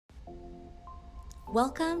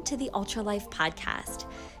Welcome to the Ultra Life Podcast.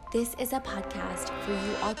 This is a podcast for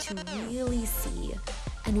you all to really see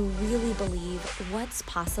and really believe what's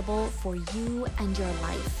possible for you and your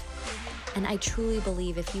life. And I truly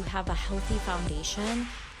believe if you have a healthy foundation,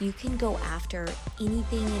 you can go after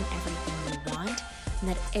anything and everything you want, and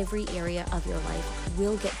that every area of your life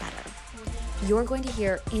will get better. You're going to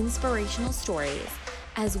hear inspirational stories,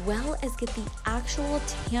 as well as get the actual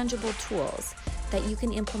tangible tools that you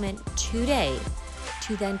can implement today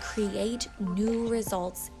to then create new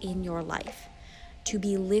results in your life, to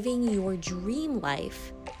be living your dream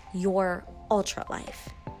life, your ultra life.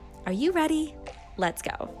 Are you ready? Let's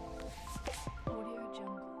go.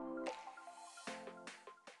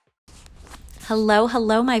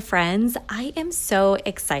 Hello, my friends. I am so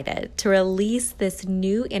excited to release this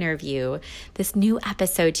new interview, this new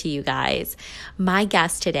episode to you guys. My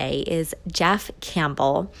guest today is Jeff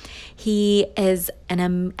Campbell. He has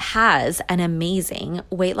an amazing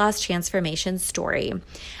weight loss transformation story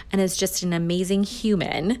and is just an amazing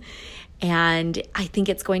human. And I think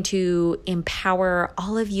it's going to empower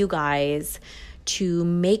all of you guys to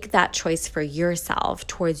make that choice for yourself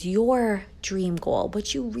towards your dream goal,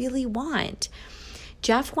 what you really want.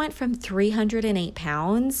 Jeff went from 308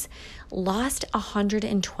 pounds, lost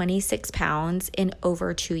 126 pounds in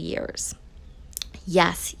over 2 years.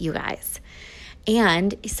 Yes, you guys.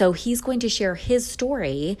 And so he's going to share his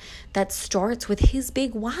story that starts with his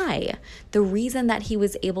big why, the reason that he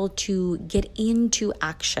was able to get into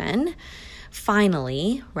action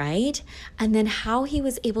finally, right? And then how he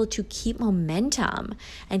was able to keep momentum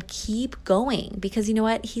and keep going, because you know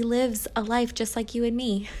what? He lives a life just like you and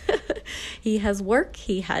me. He has work,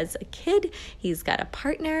 he has a kid, he's got a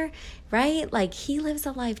partner, right? Like he lives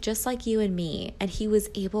a life just like you and me. And he was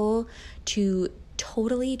able to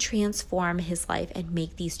totally transform his life and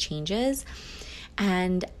make these changes.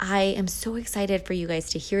 And I am so excited for you guys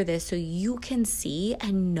to hear this so you can see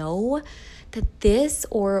and know that this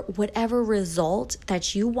or whatever result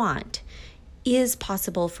that you want is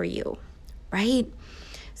possible for you, right?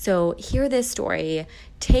 So hear this story,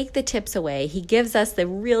 take the tips away. He gives us the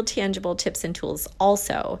real tangible tips and tools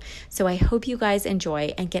also. So I hope you guys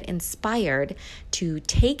enjoy and get inspired to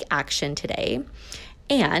take action today.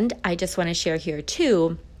 And I just want to share here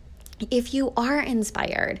too, if you are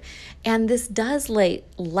inspired and this does light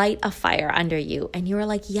a fire under you and you're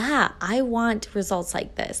like, yeah, I want results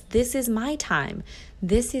like this. This is my time.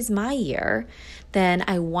 This is my year. Then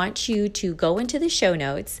I want you to go into the show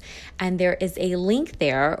notes and there is a link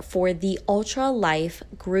there for the Ultra Life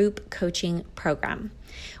Group Coaching Program.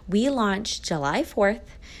 We launched July 4th,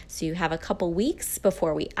 so you have a couple weeks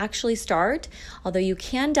before we actually start, although you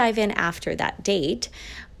can dive in after that date.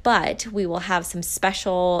 But we will have some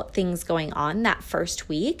special things going on that first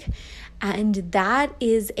week. And that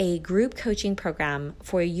is a group coaching program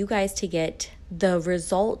for you guys to get the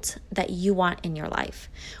result that you want in your life.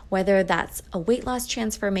 Whether that's a weight loss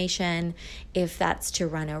transformation, if that's to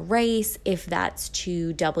run a race, if that's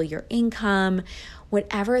to double your income,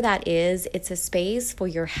 whatever that is, it's a space for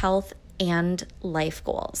your health and life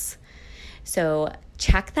goals. So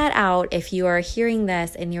check that out. If you are hearing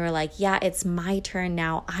this and you're like, yeah, it's my turn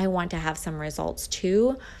now, I want to have some results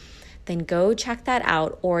too, then go check that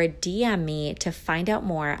out or DM me to find out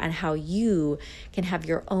more on how you can have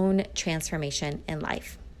your own transformation in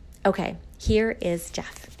life. Okay, here is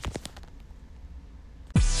Jeff.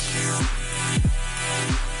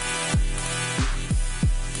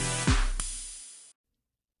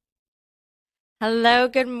 Hello,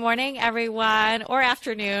 good morning, everyone, or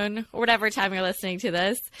afternoon, or whatever time you're listening to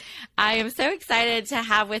this. I am so excited to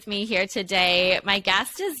have with me here today. My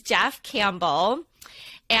guest is Jeff Campbell,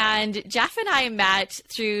 and Jeff and I met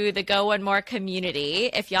through the Go One More community.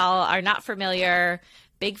 If y'all are not familiar,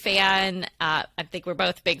 big fan, I think we're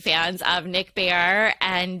both big fans of Nick Bear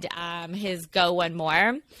and his Go One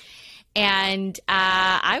More. And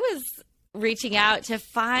I was reaching out to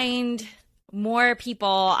find more people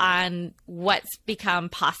on what's become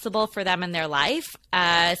possible for them in their life,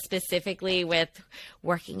 specifically with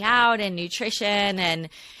working out and nutrition and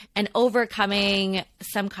overcoming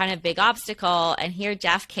some kind of big obstacle. And here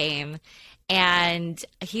Jeff came, and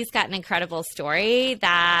he's got an incredible story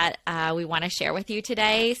that we want to share with you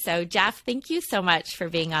today. So Jeff, thank you so much for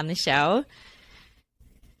being on the show.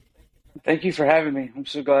 Thank you for having me. I'm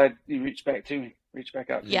so glad you reached back out to me.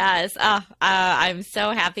 Yes. I'm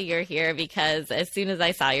so happy you're here because as soon as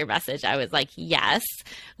I saw your message, I was like, yes,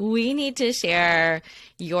 we need to share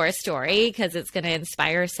your story because it's going to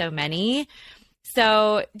inspire so many.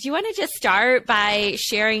 So do you want to just start by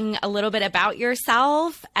sharing a little bit about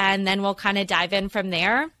yourself and then we'll kind of dive in from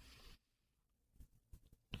there?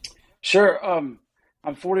 Sure.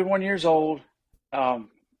 I'm 41 years old. About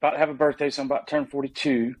to have a birthday, so I'm about to turn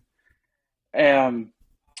 42. Um,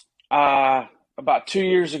 about 2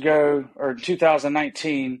 years ago, or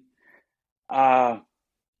 2019, uh,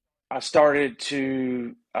 I started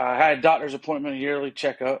to. I had a doctor's appointment, a yearly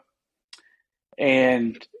checkup,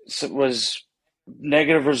 and so it was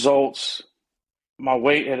negative results. My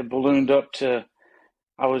weight had ballooned up to.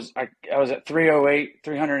 I was at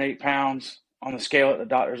 308 pounds on the scale at the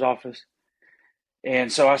doctor's office,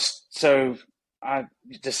 and so I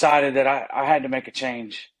decided that I had to make a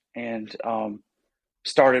change, and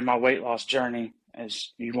started my weight loss journey,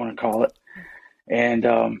 as you want to call it, and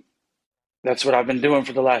that's what I've been doing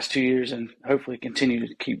for the last 2 years, and hopefully continue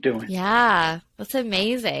to keep doing. Yeah, that's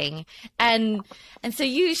amazing. And so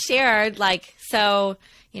you shared like, so,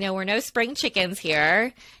 we're no spring chickens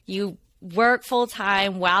here. You work full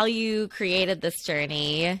time while you created this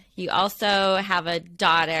journey. You also have a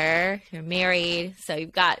daughter, you're married, so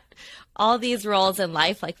you've got all these roles in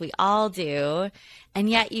life like we all do. And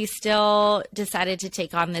yet you still decided to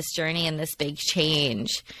take on this journey and this big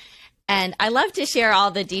change. And I love to share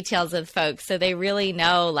all the details with folks so they really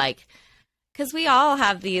know, like, because we all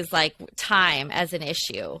have these like time as an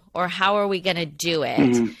issue, or how are we going to do it?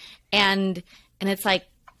 Mm-hmm. And it's like,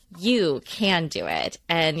 you can do it.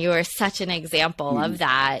 And you are such an example of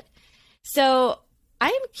that. So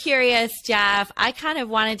I'm curious, Jeff, I kind of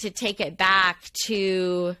wanted to take it back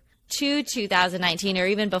to 2019, or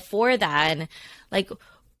even before then. Like,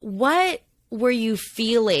 what were you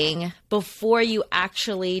feeling before you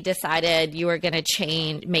actually decided you were going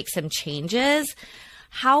to make some changes?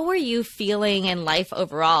 How were you feeling in life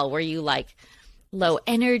overall? Were you like low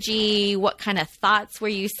energy? What kind of thoughts were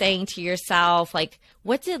you saying to yourself? Like,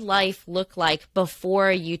 what did life look like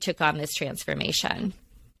before you took on this transformation?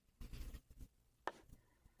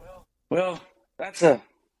 Well, that's a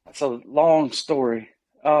long story.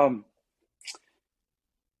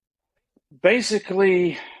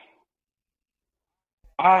 Basically,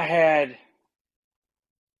 trying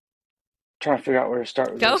to figure out where to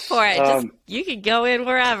start with Go this. for it. You can go in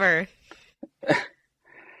wherever.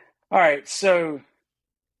 All right, so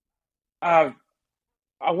I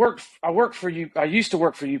worked for you. I used to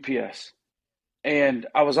work for UPS, and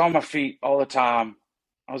I was on my feet all the time.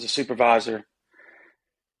 I was a supervisor,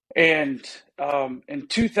 and in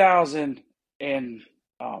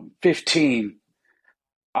 2015,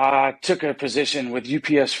 I took a position with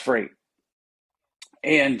UPS Freight,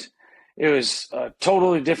 and it was a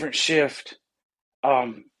totally different shift.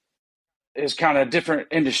 It was kind of a different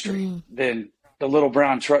industry than the little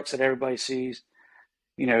brown trucks that everybody sees.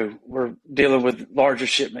 We're dealing with larger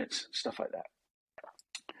shipments, stuff like that.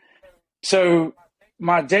 So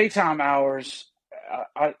my daytime hours,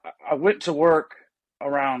 I went to work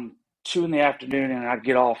around 2 in the afternoon, and I'd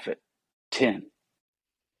get off at 10.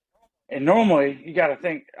 And normally, you got to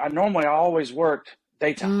think, I always worked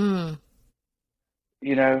daytime.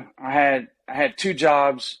 I had 2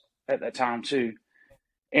 jobs at that time too.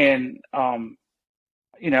 And,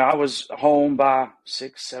 I was home by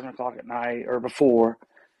 6, 7 o'clock at night or before.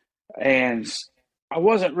 And I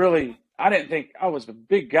didn't think I was a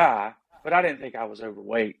big guy, but I didn't think I was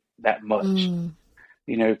overweight that much.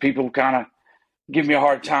 People kind of give me a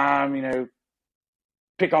hard time,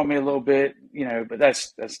 pick on me a little bit, but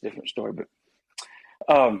that's a different story. But,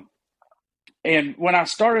 and when I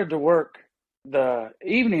started to work the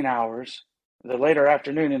evening hours, the later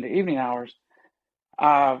afternoon into evening hours,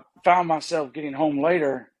 I found myself getting home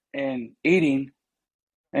later and eating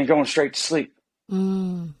and going straight to sleep.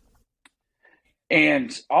 And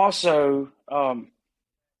also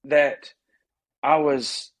that I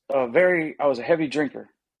was a heavy drinker.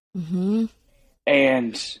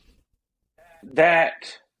 And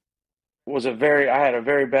that was I had a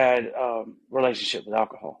very bad relationship with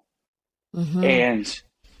alcohol. And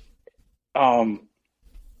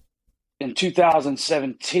in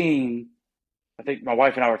 2017, I think my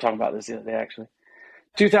wife and I were talking about this the other day, actually.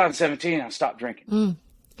 2017, I stopped drinking.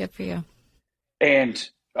 Good for you. And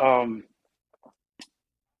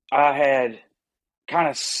I had kind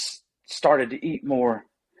of started to eat more,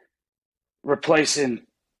 replacing,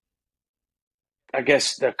 I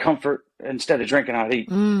guess, the comfort. Instead of drinking, I'd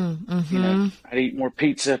eat. I'd eat more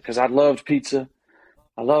pizza because I loved pizza.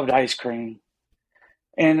 I loved ice cream.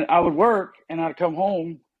 And I would work, and I'd come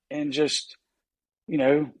home and just,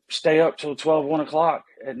 stay up till 12, 1 o'clock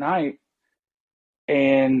at night,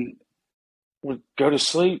 and would go to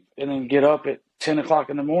sleep and then get up at 10 o'clock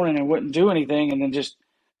in the morning and wouldn't do anything. And then just,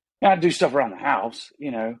 I'd do stuff around the house,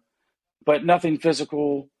 but nothing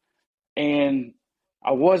physical. And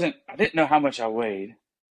I didn't know how much I weighed.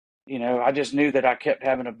 I just knew that I kept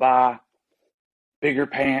having to buy bigger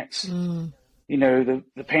pants, Mm.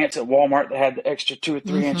 the pants at Walmart that had the extra 2 or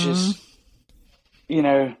 3 inches, you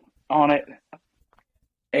know, on it.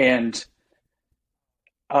 And,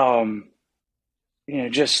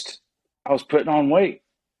 just, I was putting on weight.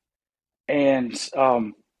 And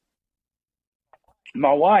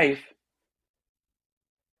my wife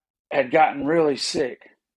had gotten really sick.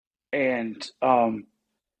 And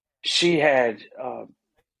she had,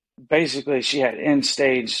 basically, she had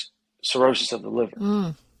end-stage cirrhosis of the liver.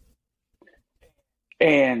 Mm.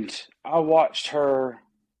 And I watched her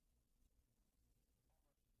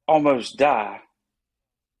almost die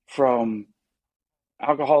from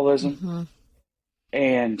alcoholism.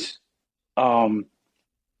 And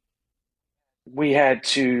we had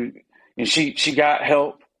to, she got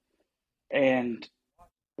help, and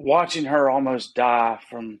watching her almost die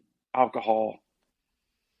from alcohol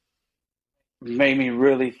made me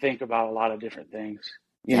really think about a lot of different things,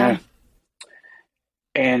 you know.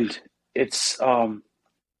 And it's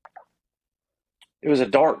it was a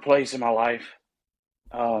dark place in my life.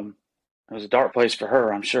 It was a dark place for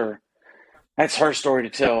her, I'm sure. That's her story to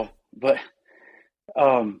tell, but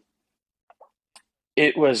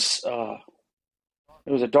it was a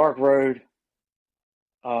dark road.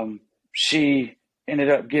 She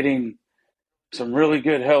ended up getting some really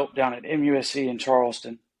good help down at MUSC in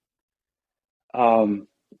Charleston.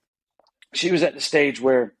 She was at the stage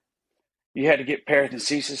where you had to get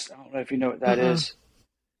paracentesis. I don't know if you know what that is.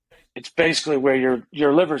 It's basically where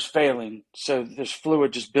your liver's failing, so there's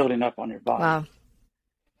fluid just building up on your body. Wow.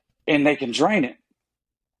 And they can drain it.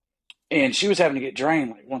 And she was having to get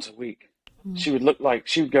drained like once a week. She would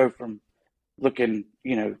go from looking,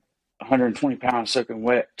 120 pounds soaking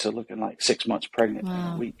wet to looking like 6 months pregnant in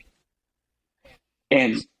a week.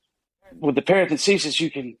 And with the paracentesis, you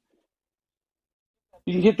can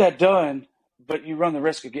get that done, but you run the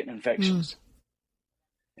risk of getting infections.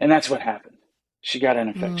 And that's what happened. She got an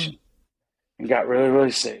infection and got really, really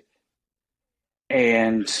sick.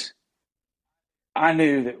 And I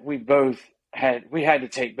knew that we had to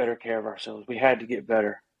take better care of ourselves. We had to get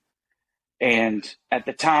better. And at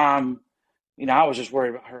the time, I was just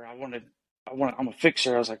worried about her. I'm a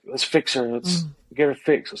fixer. I was like, let's fix her. Let's get her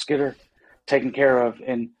fixed. Let's get her taken care of.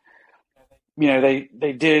 And,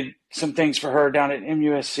 they did some things for her down at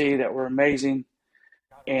MUSC that were amazing,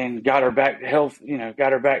 and got her back to health,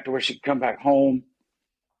 got her back to where she could come back home.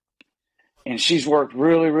 And she's worked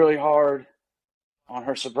really, really hard on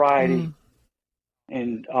her sobriety.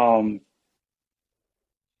 And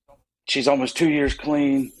she's almost 2 years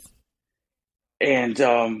clean. And,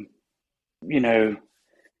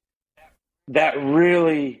 that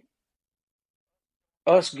really,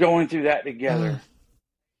 us going through that together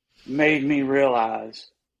made me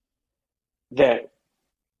realize that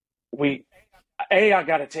I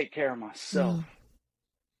got to take care of myself,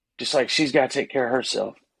 just like she's got to take care of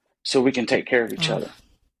herself, so we can take care of each other.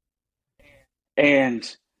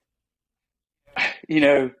 And, I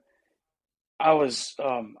knew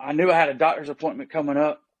I had a doctor's appointment coming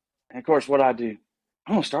up. And of course, what I do,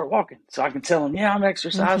 I'm going to start walking so I can tell them, I'm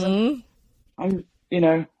exercising. I'm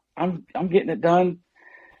getting it done.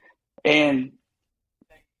 And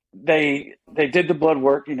they did the blood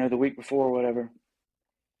work, the week before or whatever.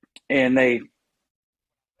 And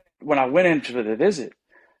when I went into the visit,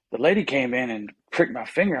 the lady came in and pricked my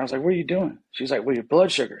finger. I was like, what are you doing? She's like, well, your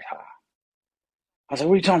blood sugar's high. I was like,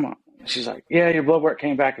 what are you talking about? She's like, yeah, your blood work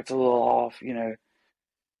came back. It's a little off,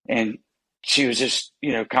 And she was just,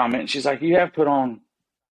 commenting. She's like, you have put on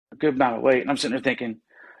a good amount of weight. And I'm sitting there thinking,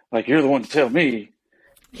 like, you're the one to tell me,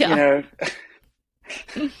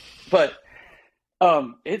 But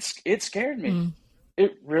it scared me.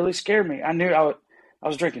 It really scared me. I knew I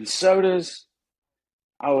was drinking sodas.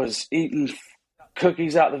 I was eating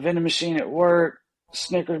cookies out the vending machine at work,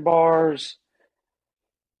 Snickers bars,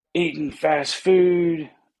 eating fast food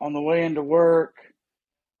on the way into work,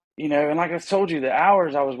 and like I told you, the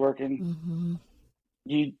hours I was working,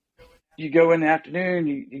 you go in the afternoon,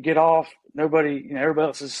 you get off, everybody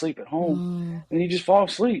else is asleep at home, and you just fall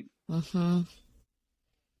asleep.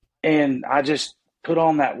 And I just put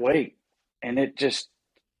on that weight, and it just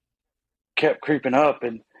kept creeping up.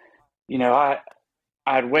 And,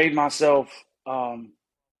 I'd weighed myself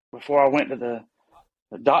before I went to the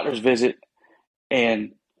doctor's visit,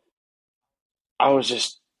 and I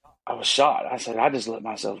was shot. I said, I just let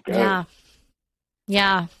myself go.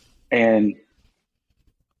 Yeah. And,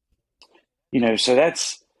 so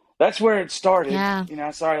that's where it started.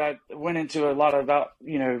 Sorry, I went into a lot about,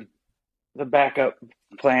 the backup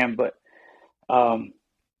plan, but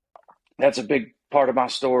that's a big part of my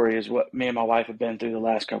story is what me and my wife have been through the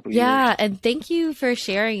last couple of years. Yeah, and thank you for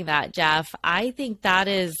sharing that, Jeff. I think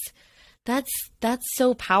that's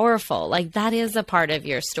so powerful. Like that is a part of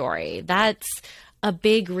your story. That's a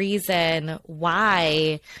big reason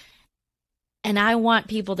why. And I want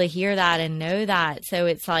people to hear that and know that. So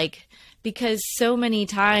it's like, because so many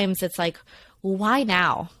times it's like, well, why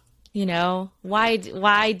now? You know, why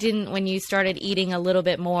didn't, when you started eating a little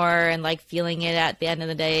bit more and like feeling it at the end of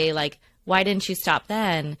the day, like, why didn't you stop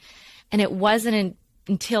then? And it wasn't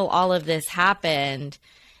until all of this happened.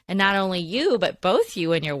 And not only you, but both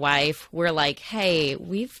you and your wife were like, hey,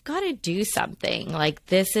 we've got to do something. Like,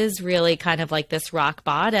 this is really kind of like this rock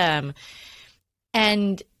bottom.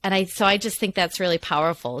 So I just think that's really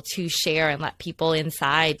powerful to share and let people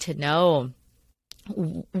inside to know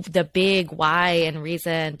the big why and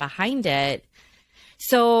reason behind it.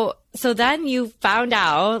 So then you found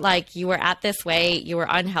out, like, you were at this weight, you were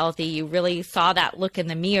unhealthy, you really saw that look in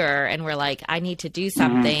the mirror and were like, I need to do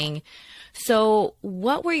something. Mm-hmm. So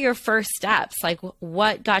what were your first steps? Like,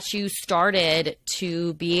 what got you started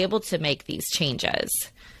to be able to make these changes?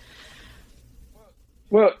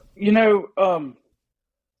 Well,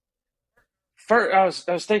 first,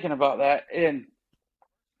 I was thinking about that, and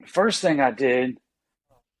the first thing I did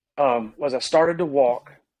was I started to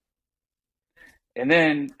walk, and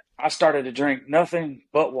then I started to drink nothing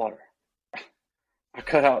but water. I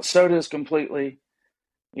cut out sodas completely.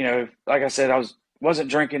 Like I said,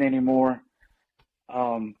 wasn't drinking anymore,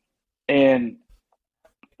 and I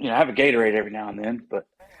have a Gatorade every now and then, but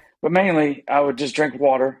mainly I would just drink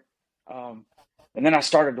water, and then I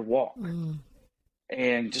started to walk.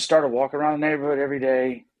 And just started walking around the neighborhood every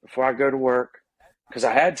day before I go to work, because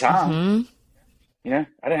I had time. Mm-hmm. I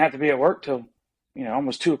didn't have to be at work till,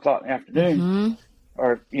 almost 2:00 in the afternoon, mm-hmm.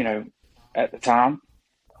 or, at the time.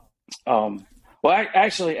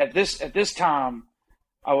 Actually at this time,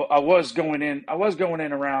 I was going in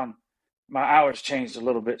around, my hours changed a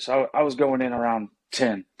little bit. So I was going in around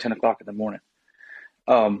 10 o'clock in the morning.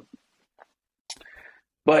 But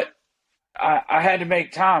I had to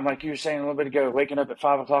make time, like you were saying a little bit ago, waking up at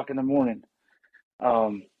 5:00 in the morning,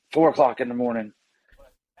 4:00 in the morning.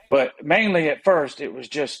 But mainly at first, it was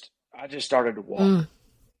I just started to walk.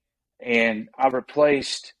 And I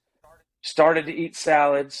started to eat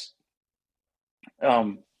salads,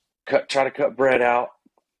 try to cut bread out.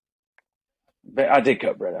 But I did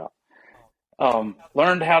cut bread out.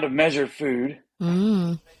 Learned how to measure food.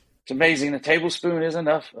 It's amazing. A tablespoon is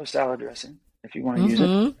enough of salad dressing if you want to use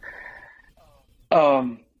it.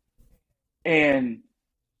 And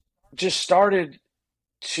just started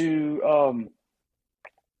to,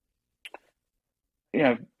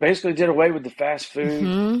 basically did away with the fast food.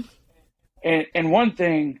 Mm-hmm. And one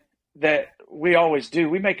thing that we always do,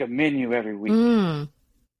 we make a menu every week,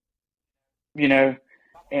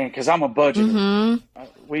 and cause I'm a budgeter, mm-hmm.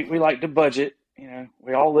 We like to budget,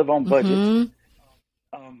 we all live on budgets.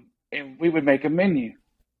 Mm-hmm. And we would make a menu,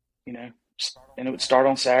 and it would start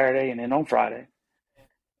on Saturday and then on Friday.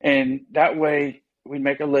 And that way we'd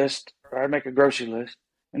make a list, or I'd make a grocery list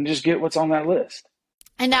and just get what's on that list.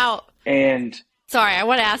 Sorry, I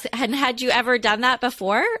want to ask, had you ever done that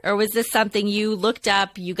before? Or was this something you looked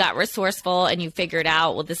up, you got resourceful, and you figured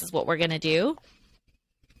out, well, this is what we're going to do?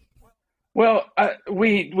 Well,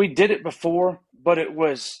 we did it before, but it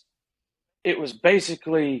was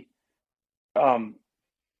basically a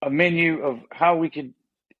menu of how we could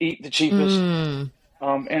eat the cheapest. And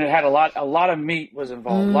it had a lot of meat was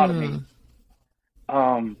involved, a lot of meat.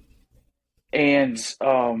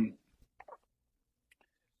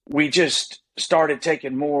 We just started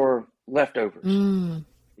taking more leftovers.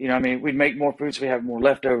 We'd make more food, so we have more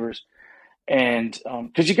leftovers. And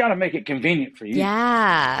because you got to make it convenient for you.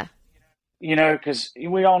 Yeah. Because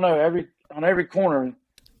we all know on every corner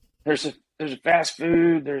there's a fast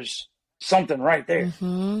food, there's something right there.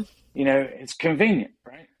 Mm-hmm. It's convenient,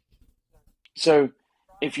 right? So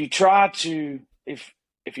if you try to, if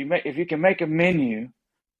you can make a menu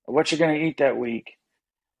of what you're going to eat that week,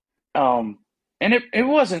 and it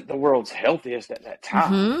wasn't the world's healthiest at that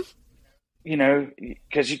time,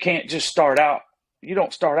 because you can't just start out. You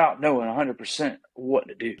don't start out knowing 100% what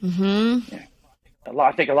to do. Mm-hmm.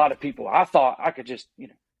 I think a lot of people, I thought I could just,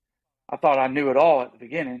 I thought I knew it all at the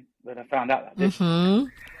beginning, but I found out I didn't. Mm-hmm.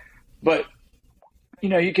 But,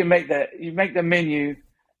 you can make the menu,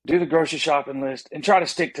 do the grocery shopping list, and try to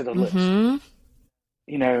stick to the list, and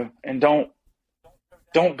don't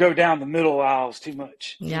go down the middle aisles too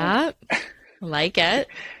much. Yeah. Like it.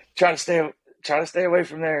 Try to stay away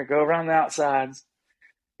from there. Go around the outsides,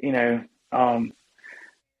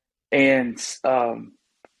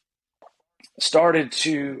 started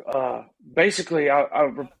to basically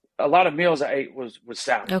a lot of meals I ate was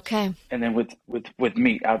salad. Okay. And then with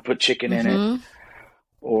meat, I would put chicken in it,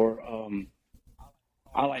 or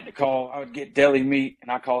I would get deli meat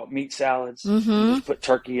and I call it meat salads. And just put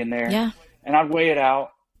turkey in there. Yeah. And I'd weigh it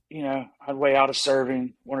out. I'd weigh out a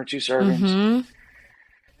serving, 1 or 2 servings.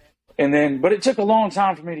 And then, but it took a long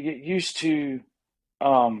time for me to get used to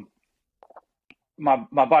my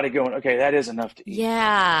body going, okay, that is enough to eat.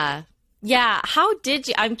 Yeah. Yeah.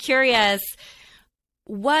 I'm curious,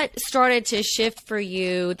 what started to shift for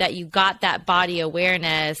you that you got that body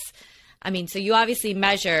awareness? I mean, so you obviously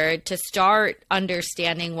measured to start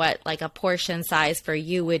understanding what like a portion size for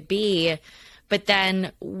you would be, but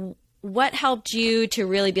then what helped you to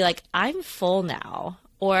really be like, I'm full now,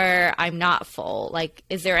 or I'm not full? Like,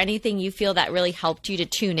 is there anything you feel that really helped you to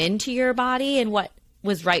tune into your body and what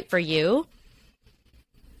was right for you?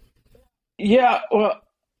 Yeah, well,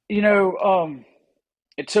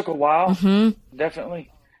 it took a while,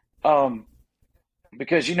 definitely,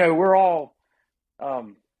 because we're all,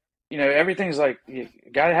 everything's like you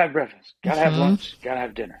gotta have breakfast, gotta have lunch, gotta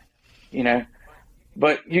have dinner,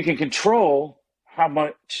 but you can control how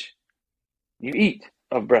much you eat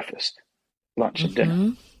of breakfast, lunch, and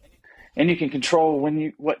dinner, and you can control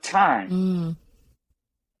what time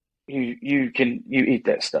you eat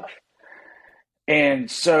that stuff, and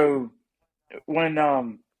so when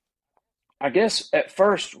I guess at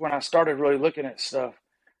first when I started really looking at stuff,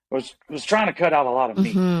 was trying to cut out a lot of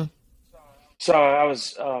meat. So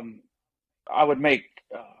I would make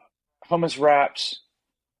hummus wraps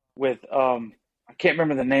with I can't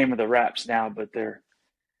remember the name of the wraps now, but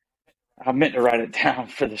I meant to write it down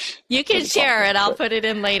for this. You can share it. I'll put it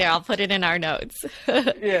in later. I'll put it in our notes.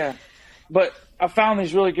 Yeah, but I found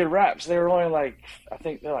these really good wraps. They were only I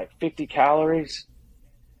think they're like 50 calories.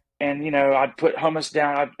 And, I'd put hummus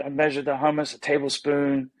down. I'd measure the hummus, a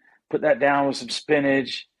tablespoon, put that down with some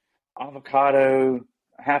spinach, avocado,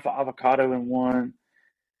 half an avocado in one,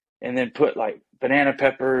 and then put like banana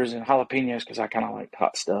peppers and jalapenos because I kind of like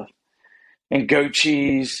hot stuff, and goat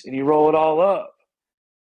cheese, and you roll it all up,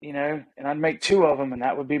 and I'd make 2 of them, and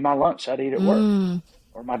that would be my lunch I'd eat at work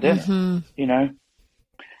or my dinner,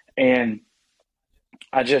 and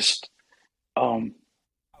I just, I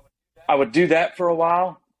would do that for a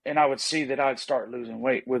while. And I would see that I'd start losing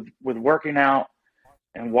weight with working out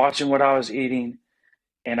and watching what I was eating.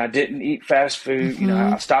 And I didn't eat fast food.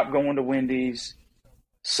 I stopped going to Wendy's,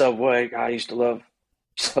 Subway. I used to love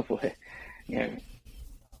Subway.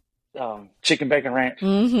 Chicken bacon ranch.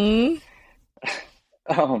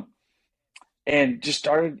 And just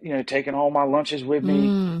started, taking all my lunches with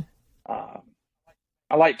me.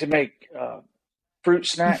 I like to make fruit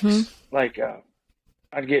snacks. I'd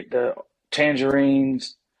get the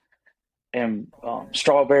tangerines and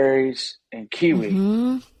strawberries and kiwi.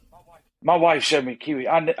 My wife showed me kiwi.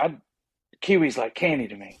 Kiwi's like candy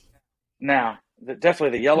to me. Now,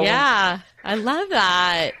 definitely the yellow one. Yeah, I love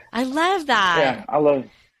that. Yeah, I love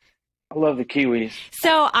the kiwis.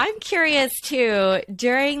 So I'm curious too,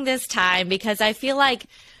 during this time, because I feel like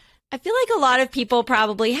a lot of people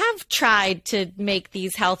probably have tried to make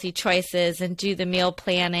these healthy choices and do the meal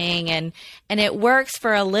planning and it works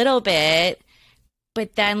for a little bit.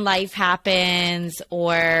 But then life happens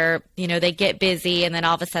or, they get busy and then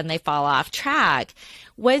all of a sudden they fall off track.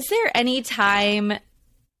 Was there any time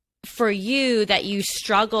for you that you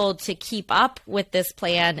struggled to keep up with this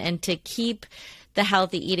plan and to keep the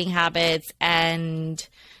healthy eating habits and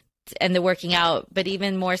the working out, but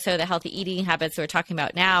even more so the healthy eating habits we're talking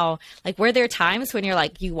about now? Like, were there times when you're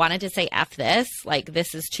like, you wanted to say F this, like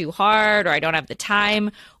this is too hard or I don't have the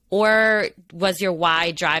time? Or was your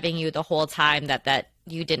why driving you the whole time that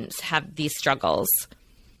you didn't have these struggles?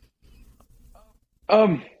 I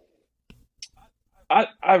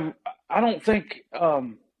don't think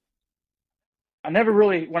I never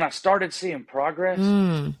really, when I started seeing progress,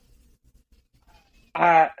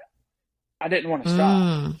 I didn't want to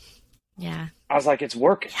stop. Yeah. I was like, it's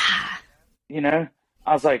working. Yeah.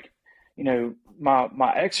 I was like,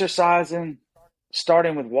 my exercising,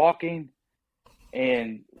 starting with walking,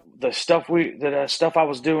 and the stuff I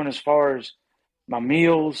was doing as far as my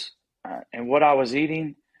meals and what I was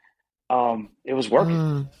eating, it was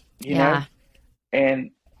working. You know,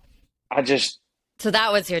 and I just so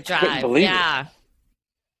that was your drive. Couldn't believe it.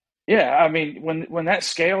 Yeah. I mean, when that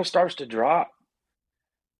scale starts to drop,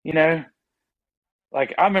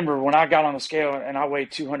 like I remember when I got on the scale and I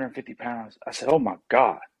weighed 250 pounds, I said, oh my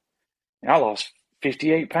God. And I lost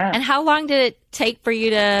 58 pounds. And how long did it take for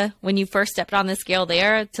you to, when you first stepped on the scale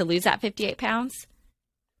there, to lose that 58 pounds?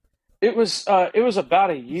 It was about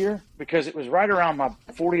a year because it was right around my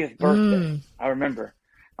 40th birthday. I remember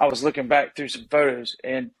I was looking back through some photos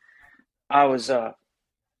and I was, I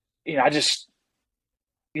just,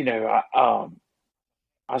 I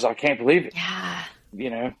was like, I can't believe it. Yeah.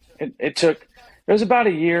 It was about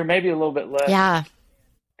a year, maybe a little bit less. Yeah.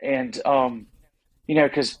 And,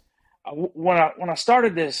 because when I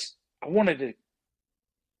started this, I wanted to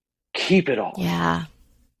keep it all. Yeah.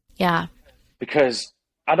 Yeah. Because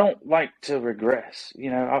I don't like to regress.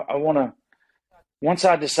 I want to, once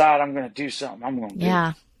I decide I'm going to do something, I'm going to do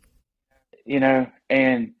it.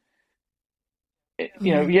 And,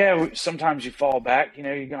 sometimes you fall back,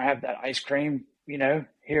 you're going to have that ice cream,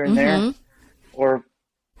 here and there, or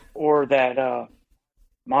that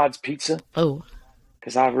Mod's Pizza. Oh,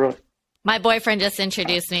 because my boyfriend just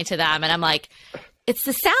introduced me to them, and I'm like, it's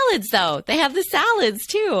the salads though. They have the salads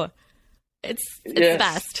too. It's the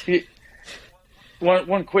best.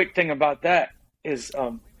 One quick thing about that is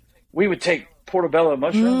we would take portobello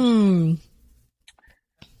mushrooms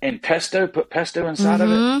and put pesto inside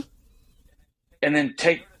of it, and then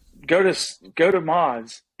go to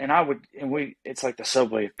Mod's, and it's like the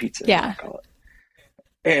Subway of pizza, I call it.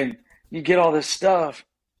 And you get all this stuff,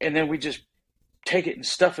 and then we just take it and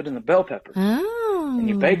stuff it in the bell pepper, and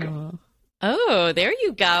you bake them. Oh, there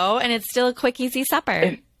you go. And it's still a quick, easy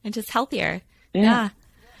supper, and just healthier. Yeah.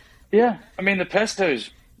 I mean, the pesto's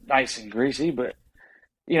nice and greasy, but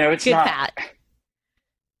it's good not fat.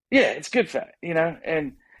 Yeah, it's good fat.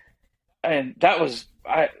 And that was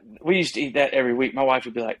we used to eat that every week. My wife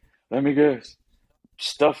would be like, "Let me go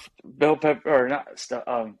stuffed bell pepper or not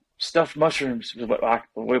stuffed mushrooms," is what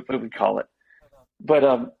we call it. But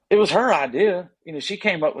it was her idea. She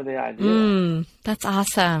came up with the idea. That's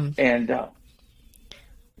awesome. And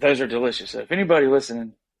those are delicious. So if anybody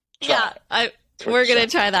listening, we're going to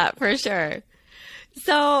try that for sure.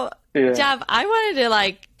 So, Jeff, I wanted to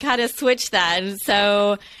kind of switch then.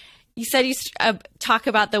 So you said you talk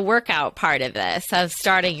about the workout part of this, of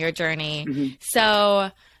starting your journey. Mm-hmm.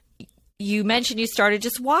 So you mentioned you started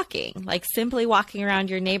just walking, simply walking around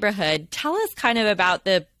your neighborhood. Tell us kind of about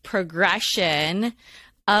the progression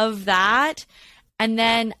of that. And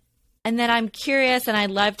then I'm curious, and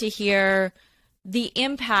I'd love to hear the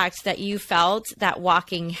impact that you felt that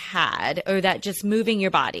walking had, or that just moving your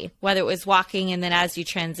body, whether it was walking and then as you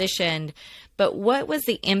transitioned, but what was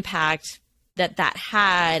the impact that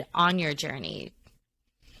had on your journey?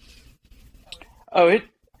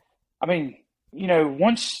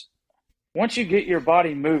 Once you get your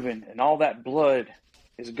body moving and all that blood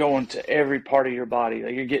is going to every part of your body,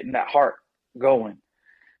 you're getting that heart going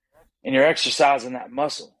and you're exercising that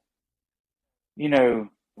muscle, you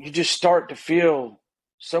just start to feel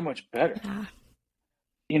so much better.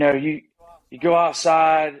 Yeah. You go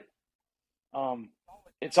outside.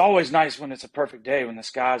 It's always nice when it's a perfect day, when the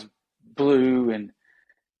sky's blue and,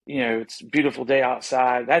 it's a beautiful day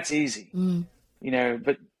outside. That's easy,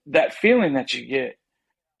 but that feeling that you get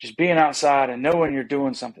just being outside and knowing you're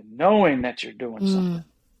doing something, and that you're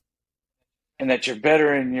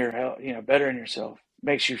better in your health, better in yourself,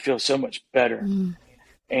 makes you feel so much better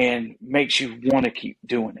and makes you want to keep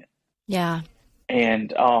doing it. Yeah.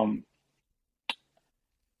 And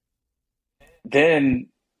then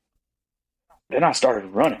I started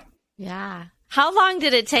running. Yeah. How long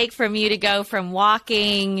did it take from you to go from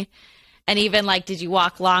walking, and even did you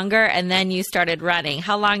walk longer and then you started running?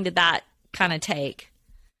 How long did that kind of take?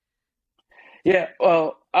 Yeah,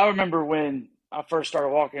 well, I remember when I first started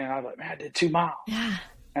walking, and I was like, man, I did 2 miles. Yeah.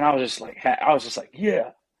 And I was just like,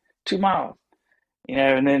 yeah, 2 miles.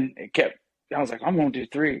 And then I was like, I'm going to do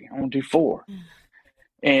 3. I'm going to do 4.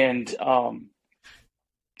 And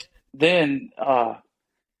then I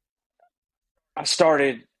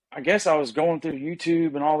started, I guess I was going through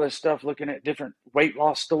YouTube and all this stuff, looking at different weight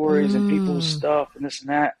loss stories and people's stuff and this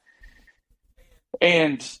and that.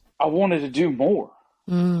 And I wanted to do more,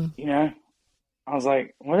 I was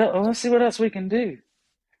like, well, let's see what else we can do.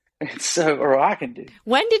 Or I can do.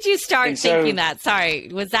 When did you start thinking that? Sorry,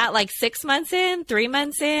 was that 6 months in, 3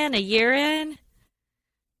 months in, a year in?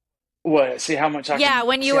 What? See how much I can. Yeah,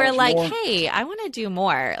 when you were like, more? Hey, I want to do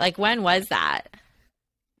more. When was that?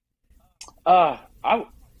 I'd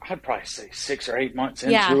probably say 6 or 8 months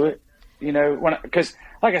into it. Because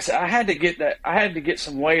like I said, I had to get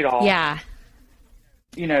some weight off. Yeah.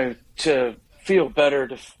 To feel better,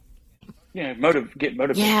 to get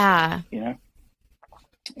motivated. Yeah.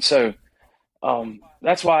 So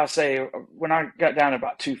that's why I say when I got down to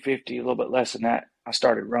about 250, a little bit less than that, I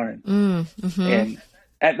started running. And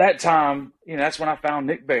at that time, that's when I found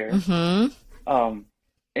Nick Bear.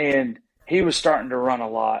 And he was starting to run a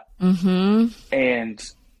lot. And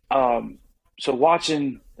So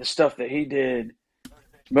watching the stuff that he did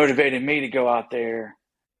motivated me to go out there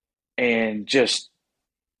and just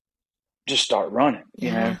start running,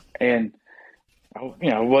 and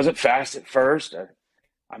I wasn't fast at first.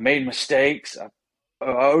 I made mistakes. I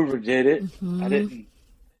overdid it. Mm-hmm.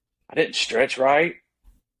 I didn't stretch right.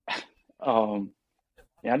 I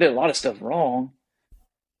did a lot of stuff wrong.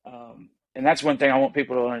 And that's one thing I want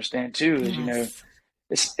people to understand too is, Yes.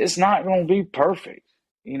 it's not going to be perfect.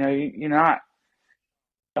 You're not,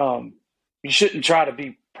 you shouldn't try to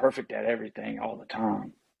be perfect at everything all the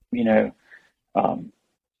time,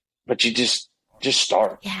 but you just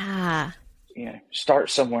start, Yeah. start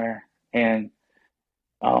somewhere. And,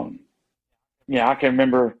 I can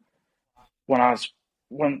remember when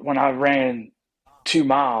when I ran 2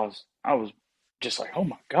 miles, I was just like, oh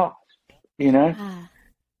my gosh, Yeah.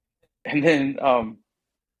 and then, I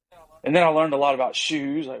learned a lot about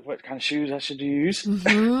shoes, like what kind of shoes I should use.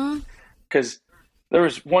 Mm-hmm. Because there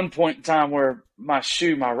was one point in time where my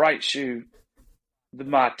right shoe,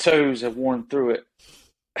 my toes have worn through it,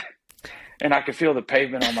 and I could feel the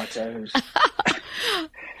pavement on my toes.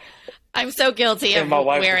 I'm so guilty of And my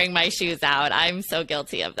wife, wearing my shoes out. I'm so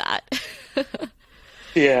guilty of that.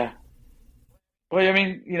 yeah. Well, I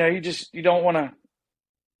mean, you don't want to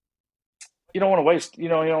waste, you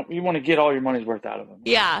want to get all your money's worth out of them.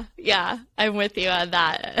 Yeah, I'm with you on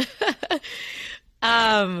that.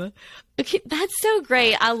 Okay, that's so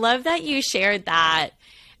great. I love that you shared that.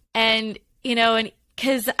 And, and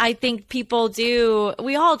because I think we all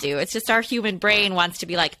do. It's just our human brain wants to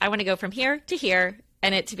be like, I want to go from here to here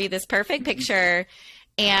and it to be this perfect picture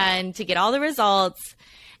and to get all the results.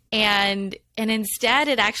 And instead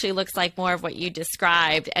it actually looks like more of what you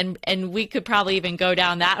described. And we could probably even go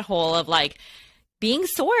down that hole of like being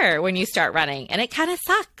sore when you start running, and it kind of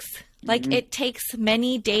sucks. Like it takes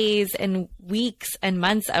many days and weeks and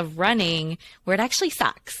months of running where it actually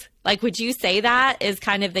sucks. Like, would you say that is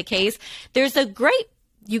kind of the case? There's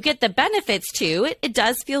you get the benefits too. It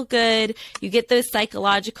does feel good. You get the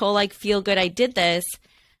psychological, like, feel good. I did this.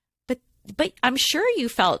 But I'm sure you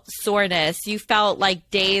felt soreness. You felt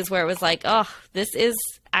like days where it was like, oh, this is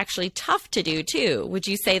actually tough to do too. Would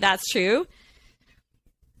you say that's true?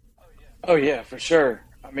 Oh yeah, for sure.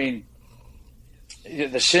 I mean,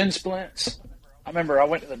 the shin splints. I remember I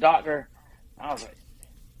went to the doctor. I was like,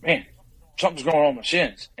 man, something's going on with my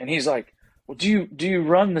shins. And he's like, well, do you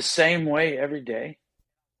run the same way every day?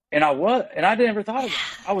 And I never thought of it.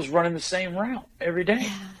 I was running the same route every day.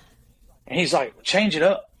 Yeah. And he's like, change it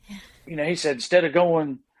up. He said, instead of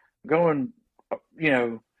going,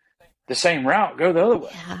 the same route, go the other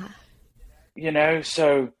way. Yeah.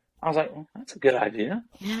 So I was like, well, that's a good idea.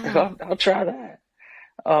 Yeah. I'll try that.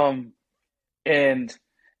 And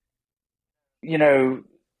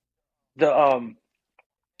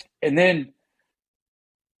and then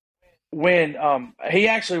when he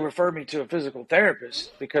actually referred me to a physical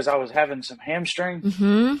therapist because I was having some hamstring.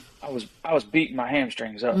 Mm-hmm. I was beating my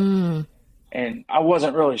hamstrings up, and I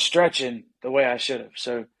wasn't really stretching the way I should have.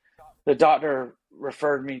 So the doctor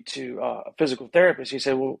referred me to a physical therapist. He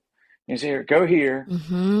said, well, here, go here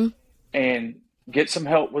and get some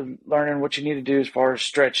help with learning what you need to do as far as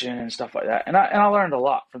stretching and stuff like that. And I learned a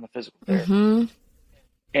lot from the physical therapist.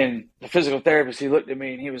 And the physical therapist, he looked at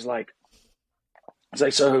me and he was like,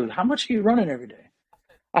 so how much are you running every day?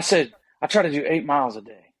 I said, I try to do 8 miles a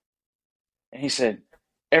day. And he said,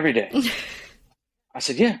 every day? I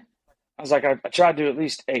said, yeah. I was like, I try to do at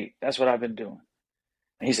least 8. That's what I've been doing.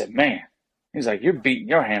 And he said, man, he's like, you're beating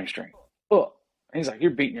your hamstring up. He's like,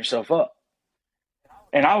 you're beating yourself up.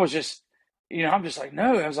 And I was just, I'm just like,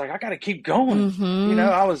 no. I was like, I got to keep going.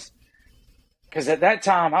 Because at that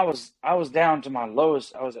time I was down to my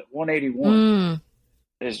lowest. I was at 181.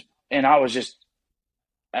 And I was just,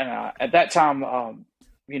 at that time, I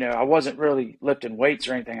wasn't really lifting weights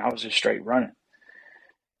or anything. I was just straight running.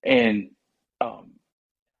 And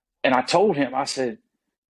I told him, I said,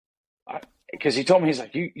 because he told me, he's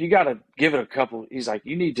like, you got to give it a couple. He's like,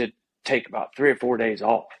 you need to take about 3 or 4 days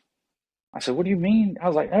off. I said, what do you mean? I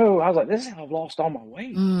was like, no. I was like, this is how I've lost all my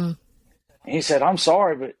weight. And he said, I'm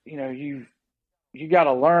sorry, but you got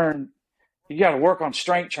to learn. You got to work on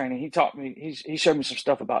strength training. He taught me. He showed me some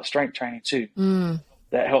stuff about strength training too.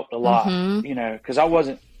 That helped a lot. Because I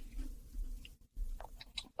wasn't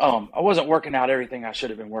working out everything I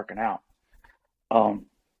should have been working out.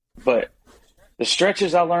 But the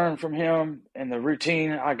stretches I learned from him and the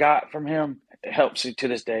routine I got from him, it helps me to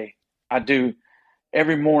this day. I do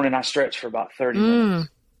every morning. I stretch for about 30 minutes.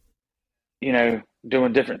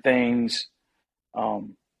 Doing different things,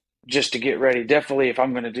 just to get ready. Definitely, if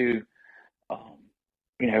I'm going to do,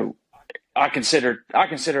 I consider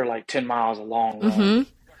like 10 miles a long run. Mm-hmm.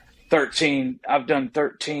 13, I've done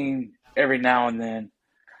 13 every now and then.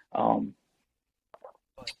 Um,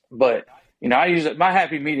 but I use it. My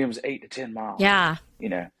happy medium is 8 to 10 miles. Yeah. You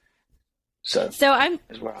know, so So I'm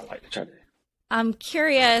is where I like to try to. I'm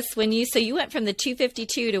curious so you went from the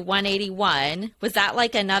 252 to 181. Was that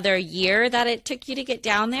like another year that it took you to get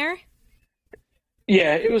down there?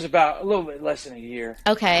 Yeah, it was about a little bit less than a year.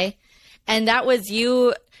 Okay. And that was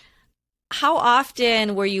you. How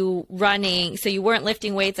often were you running? So you weren't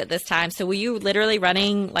lifting weights at this time. So were you literally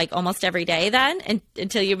running like almost every day then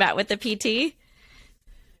until you met with the PT?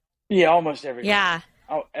 Yeah, almost every day. Yeah.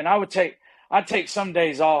 And I'd take some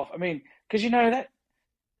days off. I mean, because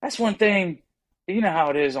that's one thing. You know how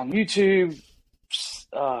it is on YouTube,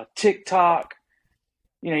 TikTok.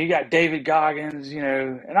 You got David Goggins.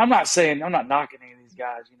 And I'm not knocking any of these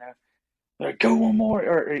guys. They're like, go one more,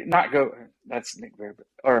 or not go. That's Nick Bear,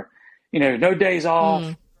 or no days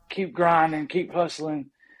off. Keep grinding, keep hustling,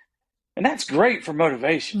 and that's great for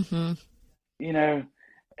motivation.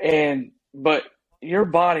 Mm-hmm. But your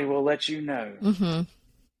body will let you know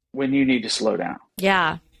when you need to slow down.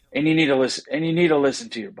 Yeah. And you need to listen. And you need to listen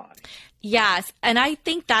to your body. Yes. And I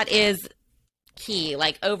think that is key,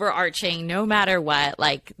 like overarching, no matter what,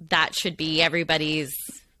 like that should be everybody's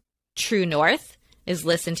true north is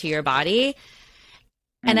listen to your body.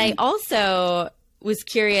 And I also was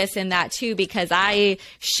curious in that too, because I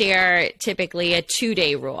share typically a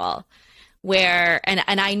 2-day rule where, and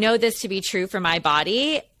I know this to be true for my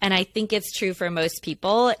body. And I think it's true for most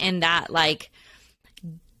people in that, like,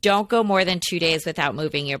 don't go more than 2 days without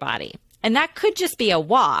moving your body. And that could just be a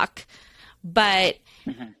walk, but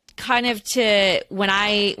kind of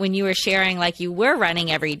when you were sharing, like you were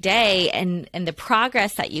running every day and the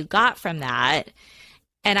progress that you got from that.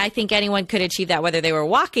 And I think anyone could achieve that, whether they were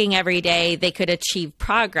walking every day, they could achieve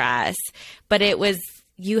progress, but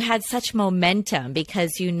you had such momentum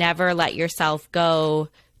because you never let yourself go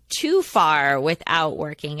too far without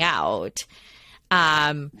working out.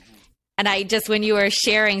 And when you were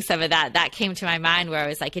sharing some of that came to my mind where I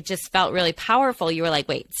was like, it just felt really powerful. You were like,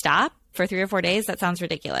 wait, stop for 3 or 4 days. That sounds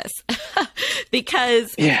ridiculous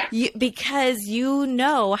because you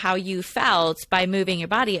know how you felt by moving your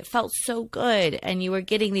body. It felt so good and you were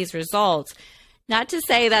getting these results. Not to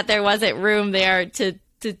say that there wasn't room there to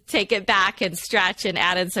take it back and stretch and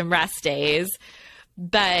add in some rest days.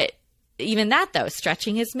 But even that though,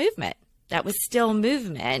 stretching is movement. That was still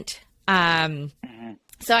movement.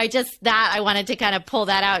 So I wanted to kind of pull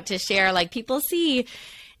that out to share, like people see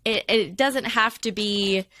it doesn't have to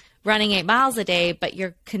be running 8 miles a day, but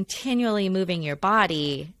you're continually moving your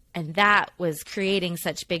body. And that was creating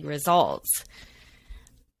such big results.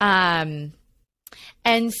 And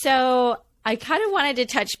so I kind of wanted to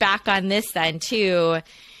touch back on this then too,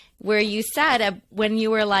 where you said when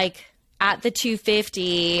you were like at the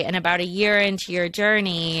 250 and about a year into your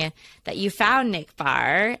journey that you found Nick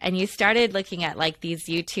Barr and you started looking at like these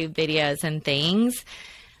YouTube videos and things.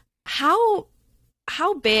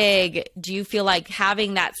 How big do you feel like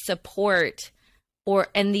having that support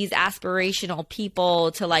and these aspirational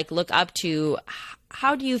people to like look up to,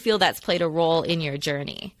 how do you feel that's played a role in your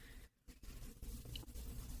journey?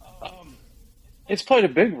 It's played a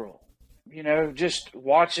big role, just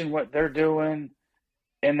watching what they're doing,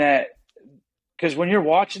 and that, because when you're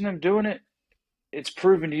watching them doing it, it's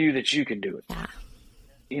proving to you that you can do it.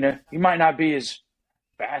 Yeah. You might not be as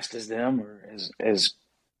fast as them or as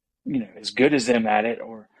good as them at it,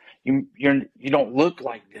 or you don't look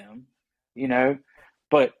like them,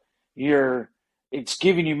 but it's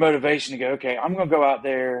giving you motivation to go, okay, I'm going to go out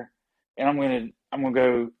there and I'm going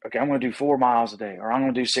to do 4 miles a day, or I'm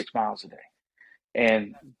going to do 6 miles a day.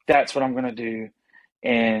 And that's what I'm going to do.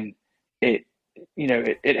 And it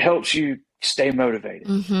helps you stay motivated.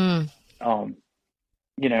 That's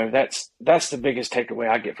the biggest takeaway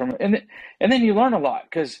I get from it. And then you learn a lot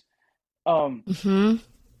because,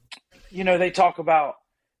 they talk about,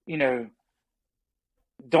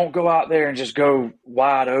 don't go out there and just go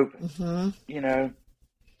wide open,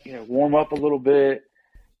 warm up a little bit,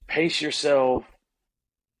 pace yourself,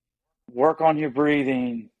 work on your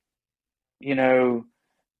breathing.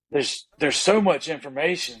 There's so much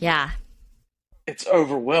information. Yeah. It's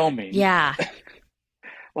overwhelming. Yeah.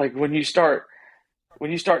 Like when you start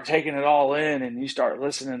taking it all in and you start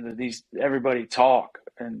listening to everybody talk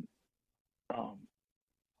and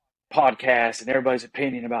podcasts and everybody's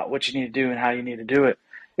opinion about what you need to do and how you need to do it,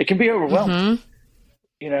 it can be overwhelming,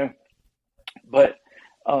 but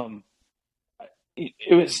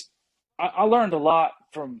I learned a lot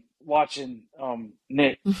from watching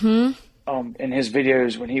Nick in his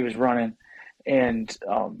videos when he was running, and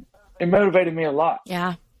it motivated me a lot.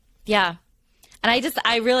 Yeah. Yeah. And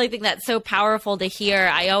I really think that's so powerful to hear.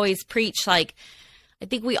 I always preach, like, I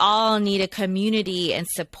think we all need a community and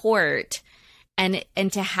support, and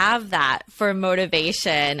to have that for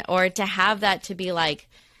motivation, or to have that to be like,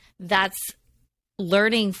 that's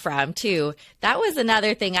learning from too. That was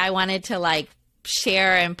another thing I wanted to like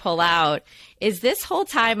share and pull out, is this whole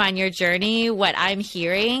time on your journey, what I'm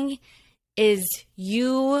hearing is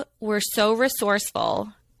you were so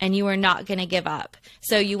resourceful and you were not going to give up.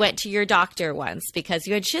 So you went to your doctor once because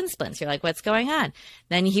you had shin splints. You're like, what's going on?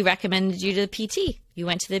 Then he recommended you to the PT. You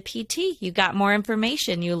went to the PT. You got more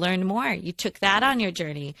information. You learned more. You took that on your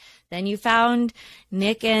journey. Then you found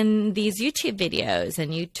Nick and these YouTube videos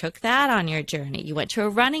and you took that on your journey. You went to a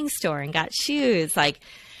running store and got shoes. Like,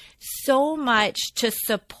 so much to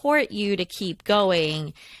support you to keep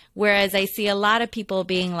going. Whereas I see a lot of people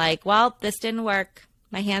being like, well, this didn't work.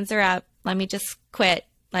 My hands are up. Let me just quit.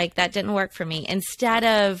 Like, that didn't work for me. Instead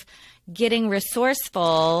of getting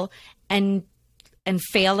resourceful and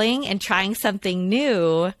failing and trying something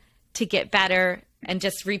new to get better and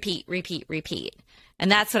just repeat. And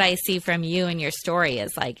that's what I see from you and your story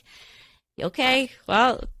is like, okay,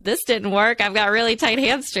 well, this didn't work. I've got really tight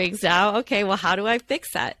hamstrings now. Okay, well, how do I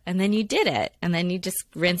fix that? And then you did it. And then you just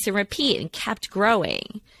rinse and repeat and kept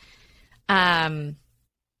growing.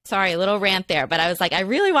 Sorry, a little rant there, but I was like, I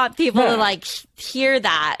really want people to like hear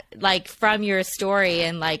that, like from your story,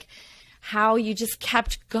 and like how you just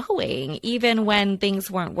kept going even when things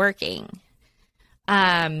weren't working.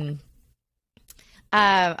 Oh,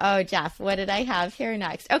 Jeff, what did I have here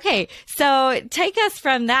next? Okay, so take us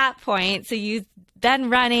from that point. So you've been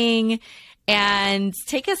running, and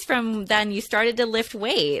take us from then you started to lift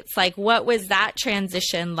weights. Like, what was that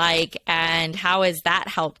transition like, and how has that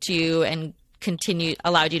helped you and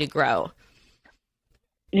allowed you to grow?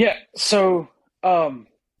 Yeah. So, the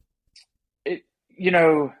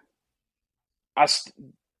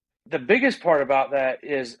biggest part about that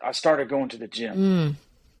is I started going to the gym.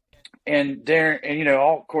 And there, and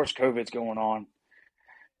of course, COVID's going on,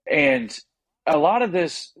 and a lot of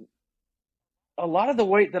the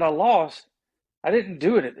weight that I lost, I didn't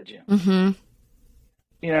do it at the gym. Mm-hmm.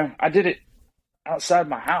 I did it outside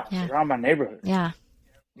my house, around my neighborhood. Yeah.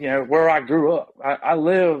 Where I grew up. I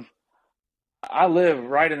live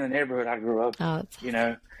right in the neighborhood I grew up. Oh,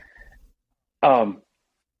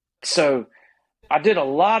 So I did a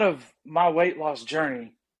lot of my weight loss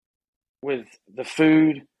journey with the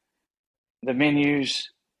food, the menus,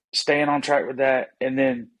 staying on track with that, and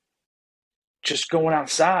then just going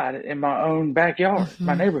outside in my own backyard,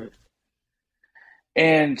 my neighborhood.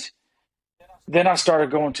 And then I started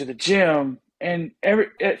going to the gym, and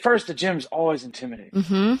at first the gym's always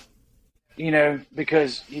intimidating,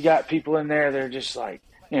 because you got people in there, they're just like,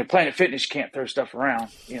 Planet Fitness, you can't throw stuff around,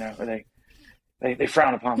 or they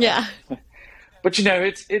frown upon that. Yeah. But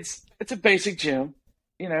it's a basic gym,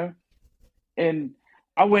 and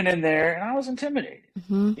I went in there and I was intimidated,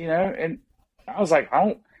 and I was like,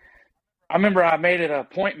 I remember I made an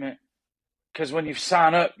appointment because when you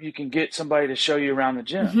sign up, you can get somebody to show you around the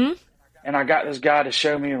gym. And I got this guy to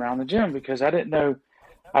show me around the gym because I didn't know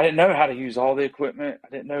how to use all the equipment. I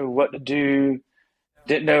didn't know what to do,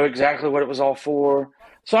 didn't know exactly what it was all for.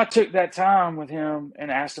 So I took that time with him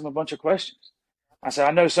and asked him a bunch of questions. I said,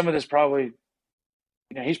 I know some of this probably,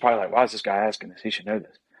 he's probably like, why is this guy asking this? He should know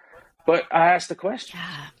this. But I asked the question,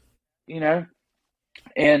 and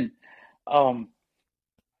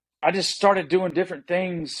I just started doing different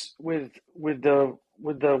things with the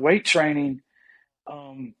weight training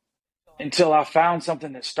until I found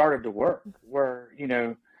something that started to work, where,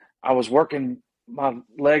 I was working my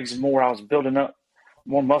legs more. I was building up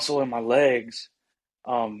more muscle in my legs,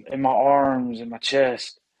 in my arms and my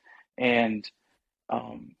chest. And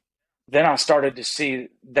then I started to see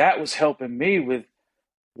that was helping me with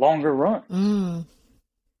longer runs.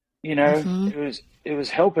 It was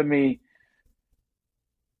helping me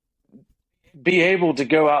be able to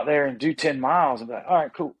go out there and do 10 miles and be like, all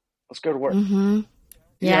right, cool, let's go to work.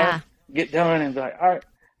 Get done and be like, all right,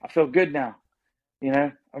 I feel good now.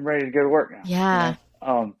 I'm ready to go to work now. Yeah.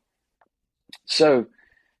 And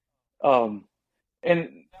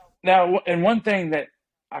one thing that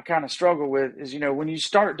I kind of struggle with is, when you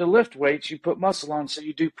start to lift weights, you put muscle on, so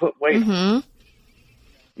you do put weight on,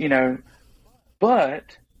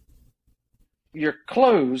 but your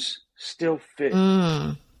clothes still fit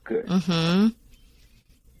good,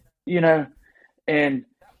 and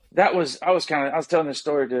I was telling this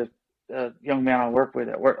story to a young man I work with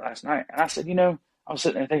at work last night. And I said, I was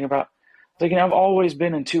sitting there thinking I've always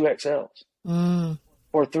been in 2XLs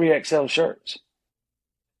or 3XL shirts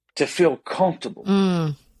to feel comfortable.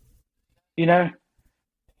 you know?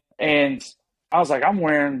 And I was like, I'm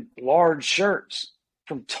wearing large shirts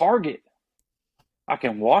from Target. I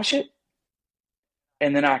can wash it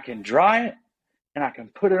and then I can dry it and I can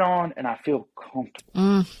put it on and I feel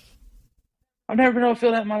comfortable. I've never been able to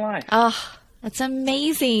feel that in my life. Oh, that's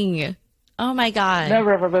amazing. Oh my God. I've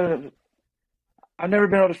never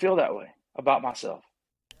been able to feel that way about myself,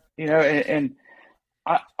 and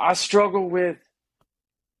I struggle with,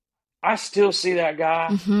 I still see that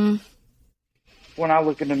guy when I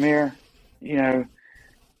look in the mirror, and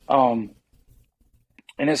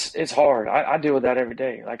it's hard. I deal with that every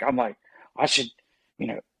day. Like, I'm like, I should,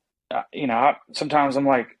 sometimes I'm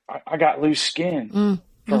like, I got loose skin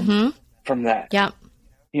from that. Yep.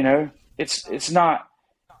 It's not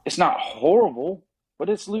horrible, but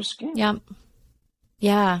it's loose skin. Yep.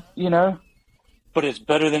 Yeah. But it's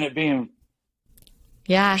better than it being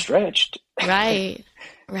stretched. Right.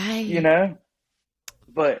 Right.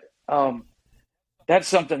 But that's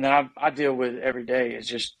something that I deal with every day. Is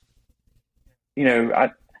just,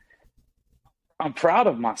 I'm proud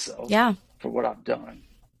of myself for what I've done.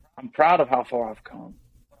 I'm proud of how far I've come,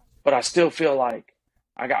 but I still feel like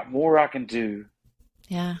I got more I can do.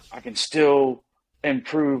 Yeah. I can still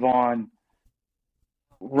improve on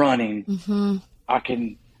running. I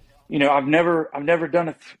can, I've never done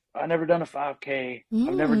a 5K.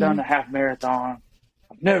 I've never done a half marathon.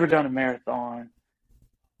 I've never done a marathon.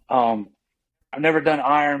 I've never done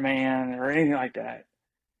Ironman or anything like that.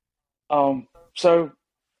 So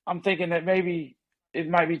I'm thinking that maybe it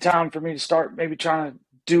might be time for me to start maybe trying to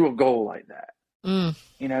do a goal like that.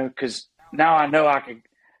 Because now I know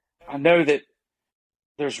that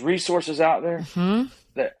there's resources out there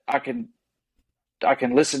that I can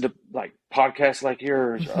listen to, like podcasts like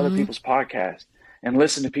yours or other people's podcasts, and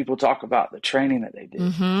listen to people talk about the training that they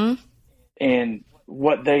did and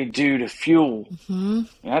what they do to fuel. And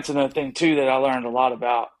that's another thing too that I learned a lot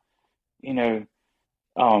about. You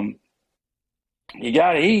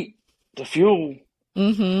got to eat to fuel.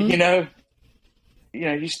 You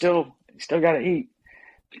still got to eat,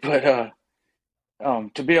 but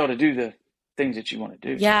to be able to do the things that you want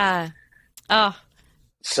to do. Yeah. Oh,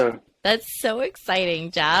 so that's so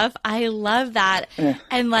exciting, Jeff. I love that. Yeah.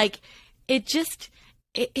 And like,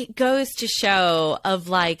 it goes to show of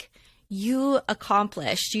like, you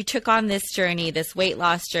took on this journey, this weight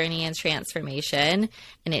loss journey and transformation,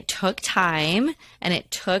 and it took time and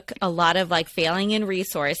it took a lot of like failing in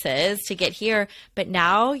resources to get here. But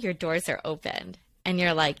now your doors are opened and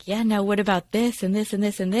you're like, yeah, no, what about this and this and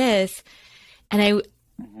this and this? And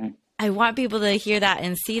I want people to hear that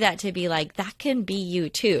and see that, to be like, that can be you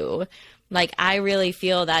too. Like, I really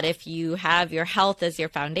feel that if you have your health as your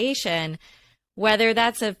foundation, whether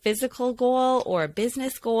that's a physical goal or a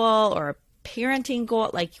business goal or a parenting goal,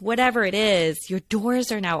 like whatever it is, your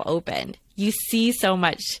doors are now opened. You see so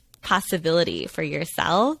much possibility for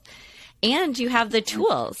yourself and you have the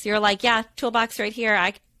tools. You're like, yeah, toolbox right here.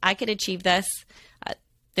 I could achieve this.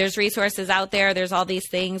 There's resources out there. There's all these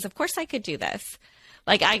things. Of course I could do this.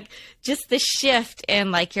 Like, just the shift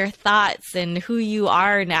in like your thoughts and who you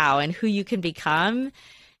are now and who you can become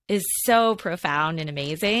is so profound and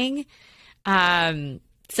amazing. So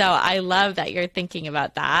I love that you're thinking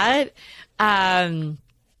about that. And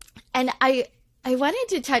I wanted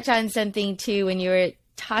to touch on something too, when you were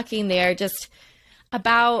talking there, just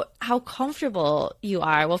about how comfortable you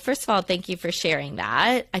are. Well, first of all, thank you for sharing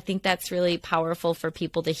that. I think that's really powerful for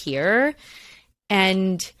people to hear.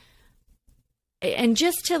 And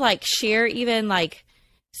just to like share, even like,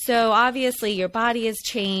 so obviously your body has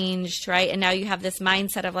changed, right? And now you have this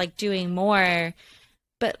mindset of like doing more,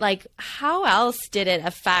 but like, how else did it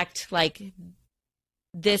affect like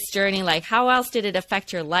this journey? Like, how else did it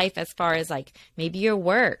affect your life as far as like maybe your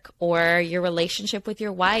work or your relationship with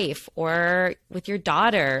your wife or with your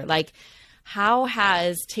daughter? Like, how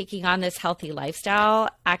has taking on this healthy lifestyle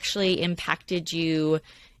actually impacted you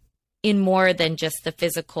in more than just the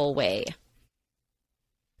physical way?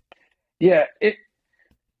 Yeah,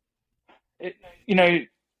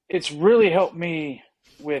 it's really helped me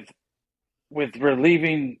with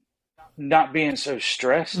relieving, not being so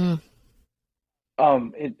stressed.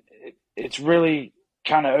 It's really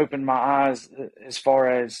kind of opened my eyes as far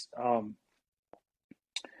as I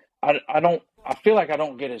feel like I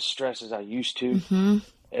don't get as stressed as I used to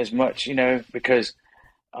as much, because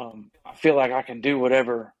I feel like I can do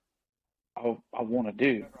whatever I want to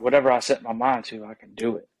do. Whatever I set my mind to, I can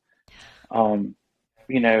do it. And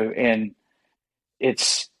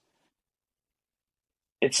it's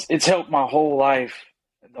helped my whole life,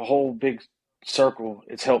 the whole big circle.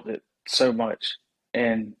 It's helped it so much.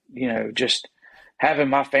 And, just having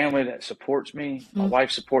my family that supports me, my Mm-hmm.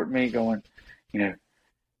 wife supporting me, going, you know,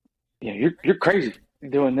 you're crazy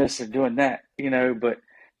doing this and doing that,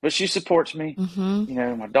 but she supports me.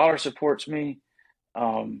 Mm-hmm. My daughter supports me.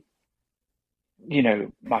 Um,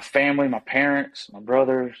 my family, my parents, my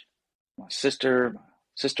brothers, my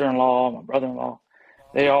sister-in-law, my brother-in-law,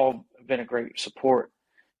 they all have been a great support,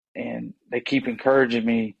 and they keep encouraging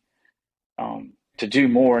me to do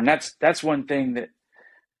more. And that's one thing that,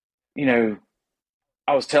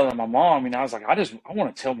 I was telling my mom, I was like, I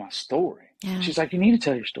want to tell my story. Yeah. She's like, you need to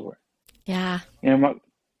tell your story. Yeah. You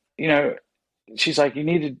know, she's like, you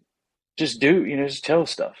need to just tell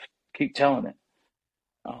stuff, keep telling it.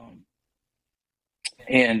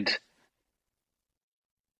 And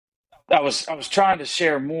I was trying to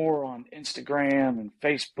share more on Instagram and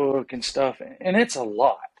Facebook and stuff, and it's a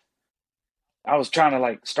lot. I was trying to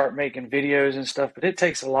like start making videos and stuff, but it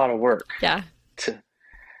takes a lot of work Yeah.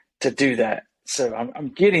 to do that. So I'm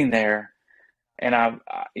getting there, and I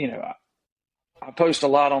post a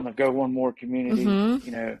lot on the Go One More community,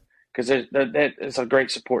 Mm-hmm. because it's a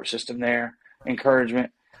great support system there,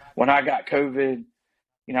 encouragement. When I got COVID,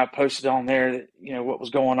 I posted on there that, what was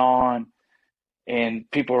going on, and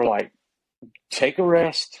people were like, take a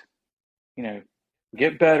rest,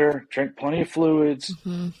 get better, drink plenty of fluids.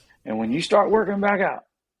 Mm-hmm. And when you start working back out,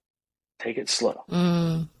 take it slow.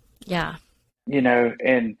 Yeah.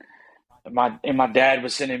 And my dad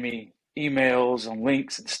was sending me emails and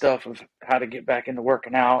links and stuff of how to get back into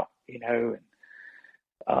working out, and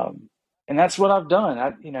that's what I've done.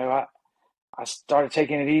 I started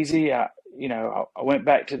taking it easy. I went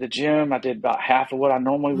back to the gym. I did about half of what I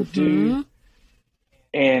normally would do.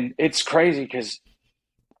 And it's crazy because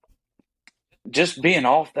just being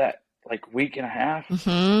off that like week and a half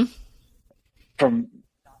from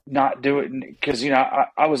not doing, because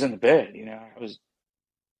I was in the bed,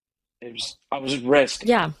 I was resting,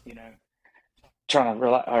 Yeah. trying to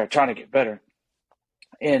relax or trying to get better.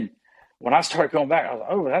 And when I started going back, I was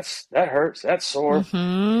like, oh, that hurts, that's sore.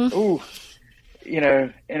 Ooh,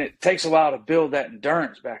 and it takes a while to build that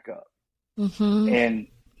endurance back up. And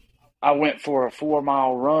I went for a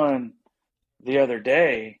 4-mile run the other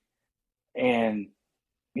day, and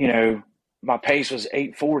my pace was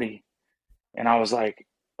 8:40, and I was like,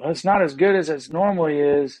 well, it's not as good as it normally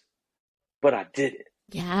is, but I did it.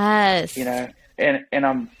 Yes. And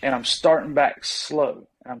I'm starting back slow.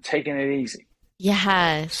 I'm taking it easy.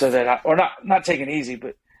 Yes. So that not taking it easy,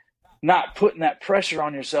 but not putting that pressure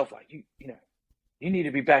on yourself. Like you need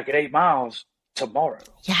to be back at 8 miles tomorrow.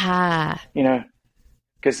 Yeah.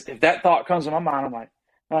 Because if that thought comes in my mind, I'm like,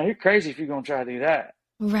 no, you're crazy if you're going to try to do that.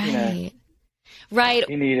 Right. Right.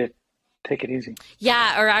 You need to take it easy.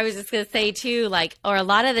 Yeah. Or I was just going to say too, like, or a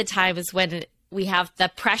lot of the times when we have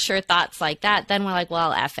the pressure thoughts like that, then we're like,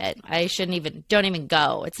 well, F it. I don't even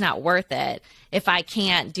go. It's not worth it if I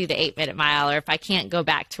can't do the 8-minute mile, or if I can't go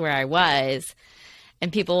back to where I was.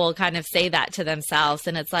 And people will kind of say that to themselves.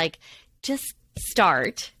 And it's like, just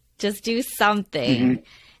start, just do something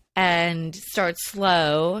and start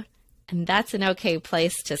slow. And that's an okay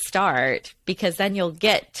place to start, because then you'll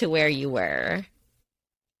get to where you were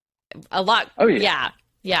a lot. Oh, yeah.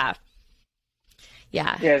 Yeah.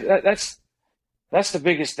 Yeah. Yeah. That's the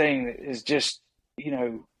biggest thing is just,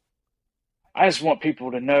 I just want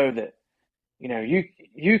people to know that,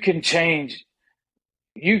 you can change,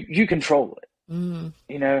 you control it. You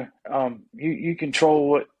control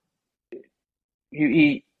what you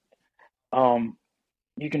eat.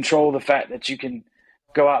 You control the fact that you can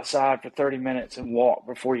go outside for 30 minutes and walk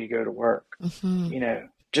before you go to work.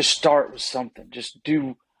 Just start with something. Just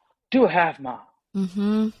do a half mile.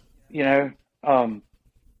 Kind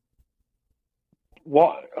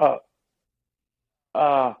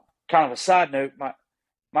of a side note,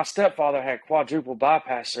 my stepfather had quadruple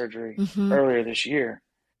bypass surgery earlier this year,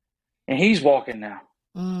 and he's walking now.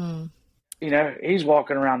 He's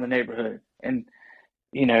walking around the neighborhood, and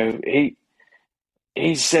he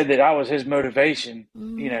said that I was his motivation,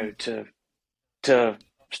 to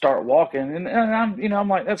start walking, and I'm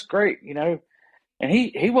like, that's great, and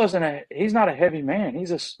he's not a heavy man. He's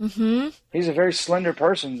a very slender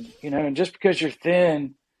person, and just because you're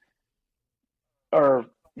thin or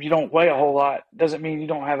you don't weigh a whole lot doesn't mean you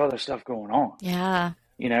don't have other stuff going on. Yeah.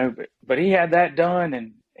 But he had that done,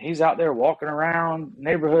 and he's out there walking around the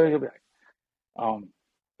neighborhood. He'll be like,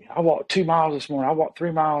 I walked 2 miles this morning. I walked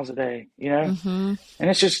 3 miles a day, and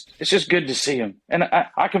it's just good to see him. And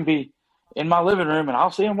I can be in my living room and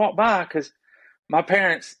I'll see him walk by, because my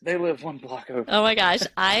parents, they live 1 block over. Oh my gosh.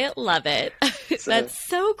 I love it. That's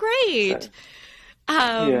so great.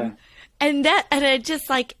 Yeah. And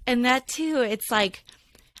that too, it's like,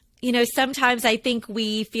 sometimes I think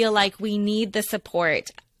we feel like we need the support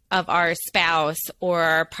of our spouse or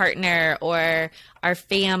our partner or our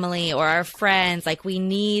family or our friends. Like we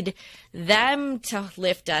need them to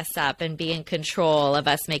lift us up and be in control of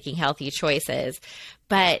us making healthy choices.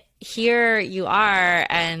 But here you are,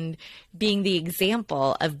 and being the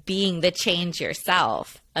example of being the change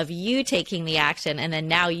yourself, of you taking the action, and then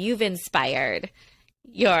now you've inspired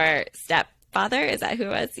your stepfather. Is that who it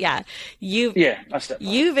was? Yeah. My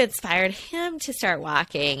stepfather. You've inspired him to start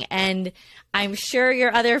walking. And I'm sure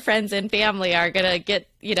your other friends and family are going to get,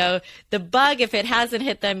 the bug. If it hasn't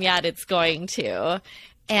hit them yet, it's going to.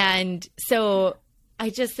 And so I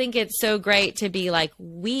just think it's so great to be like,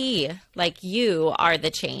 you are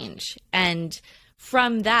the change. And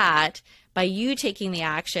from that, by you taking the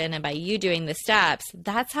action and by you doing the steps,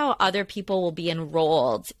 that's how other people will be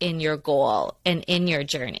enrolled in your goal and in your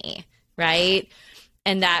journey, right?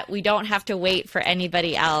 And that we don't have to wait for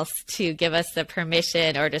anybody else to give us the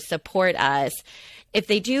permission or to support us. If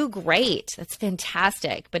they do, great. That's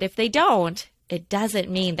fantastic. But if they don't, it doesn't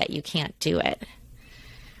mean that you can't do it.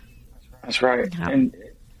 That's right. Yeah.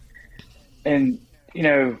 And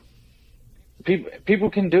people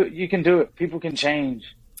can do it. You can do it. People can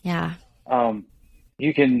change. Yeah.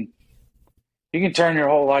 You can turn your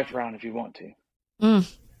whole life around if you want to.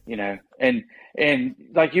 And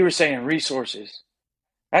like you were saying, resources.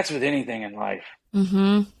 That's with anything in life.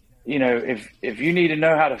 Mm-hmm. If you need to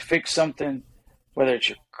know how to fix something, whether it's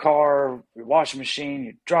your car, your washing machine,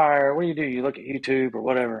 your dryer, what do? You look at YouTube or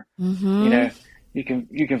whatever. Mm-hmm.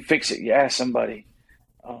 You can fix it. You ask somebody.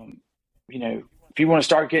 If you want to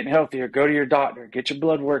start getting healthier, go to your doctor, get your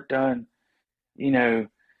blood work done. I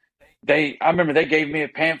remember they gave me a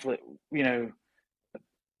pamphlet,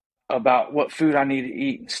 about what food I need to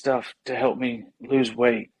eat and stuff to help me lose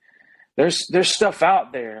weight. There's stuff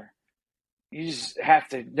out there. You just have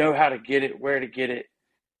to know how to get it, where to get it,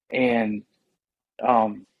 and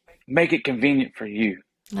make it convenient for you.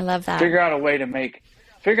 I love that. Figure out a way to make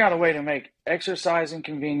exercising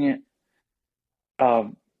convenient.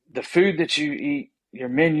 The food that you eat, your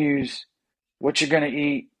menus, what you're going to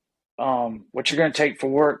eat, what you're going to take for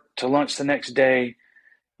work to lunch the next day,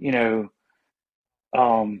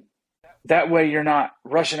 that way you're not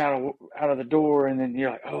rushing out of the door and then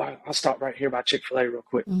you're like, oh, I'll stop right here by Chick-fil-A real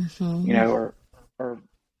quick, or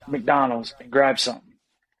McDonald's and grab something,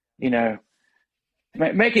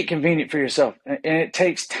 make it convenient for yourself. And it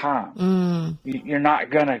takes time. You're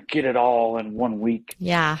not going to get it all in 1 week,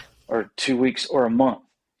 or 2 weeks or a month,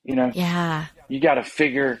 Yeah. You got to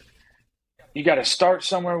start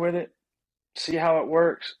somewhere with it, see how it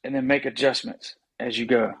works, and then make adjustments as you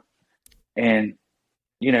go. And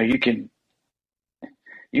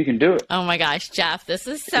you can do it. Oh my gosh, Jeff, this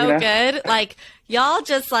is so good. Like, y'all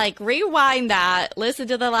just rewind that, listen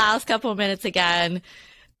to the last couple of minutes again.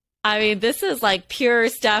 I mean, this is pure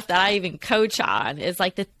stuff that I even coach on. Is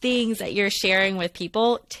the things that you're sharing with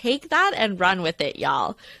people. Take that and run with it,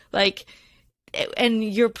 y'all. And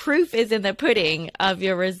your proof is in the pudding of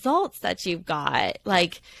your results that you've got.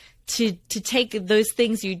 To take those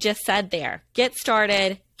things you just said there, get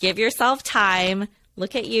started, give yourself time.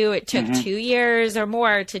 Look at you. It took 2 years or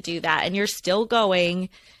more to do that, and you're still going.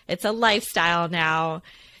 It's a lifestyle now.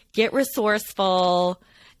 Get resourceful,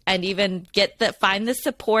 and even find the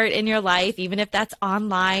support in your life, even if that's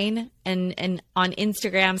online and on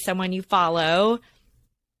Instagram, someone you follow.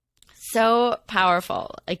 So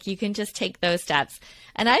powerful. You can just take those steps.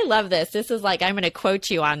 And I love this. This is I'm going to quote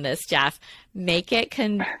you on this, Jeff. Make it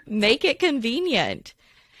convenient.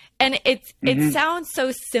 And it sounds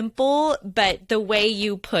so simple, but the way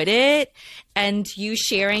you put it and you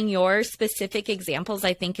sharing your specific examples,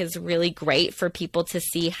 I think is really great for people to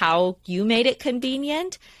see how you made it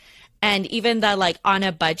convenient. And even the on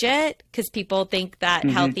a budget, because people think that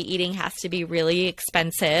healthy eating has to be really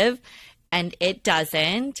expensive, and it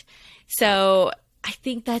doesn't. So I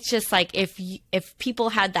think that's just if people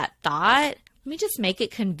had that thought, let me just make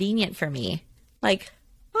it convenient for me.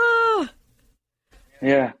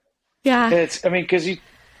 Yeah. Yeah. Because you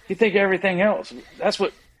think everything else. That's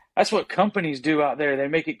what companies do out there. They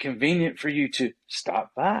make it convenient for you to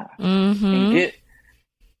stop by and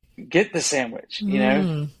get the sandwich,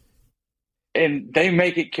 and they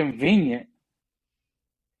make it convenient.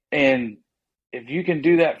 And if you can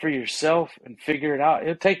do that for yourself and figure it out,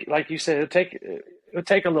 it'll take, like you said, it'll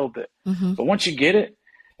take a little bit. But once you get it,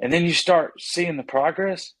 and then you start seeing the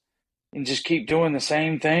progress, and just keep doing the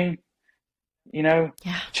same thing.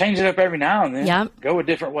 Change it up every now and then. Go a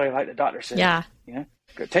different way, like the doctor said.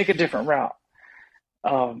 Go take a different route.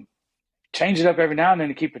 Change it up every now and then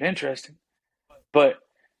to keep it interesting. But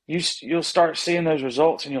you'll start seeing those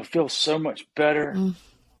results, and you'll feel so much better.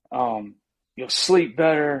 You'll sleep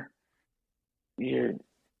better.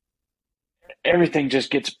 Everything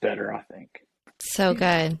just gets better, I think. So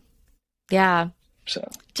good. Yeah. So,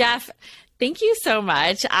 Jeff, thank you so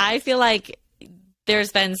much. I feel like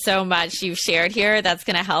there's been so much you've shared here that's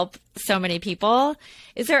going to help so many people.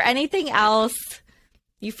 Is there anything else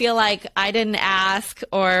you feel like I didn't ask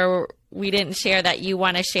or we didn't share that you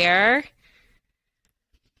want to share?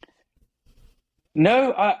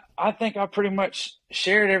 No, I think I pretty much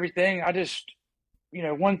shared everything. I just,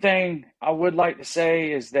 one thing I would like to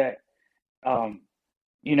say is that,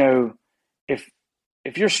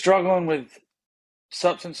 if you're struggling with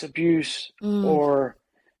substance abuse or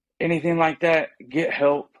anything like that, get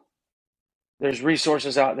help. There's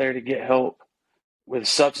resources out there to get help with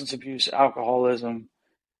substance abuse, alcoholism,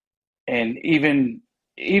 and even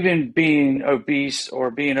being obese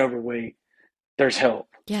or being overweight. There's help.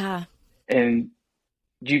 Yeah. And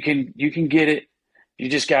you can get it. You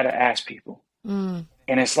just got to ask people. And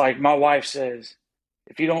it's like my wife says,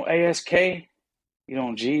 if you don't ASK, you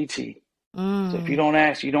don't GET. So if you don't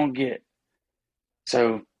ask, you don't get.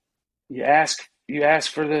 So you ask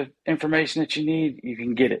for the information that you need, you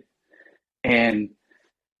can get it. And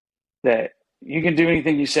that you can do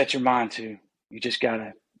anything you set your mind to. You just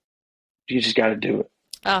gotta do it.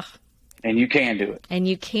 Oh. And you can do it. And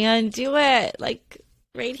you can do it. Like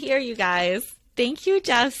right here, you guys. Thank you,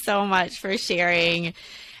 Jeff, so much for sharing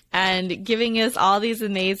and giving us all these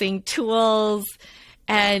amazing tools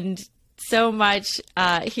and so much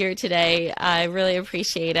here today. I really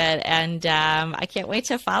appreciate it. And I can't wait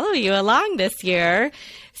to follow you along this year.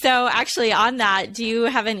 So actually on that, do you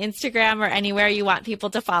have an Instagram or anywhere you want people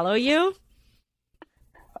to follow you?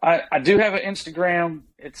 I do have an Instagram.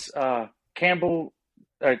 It's Campbell.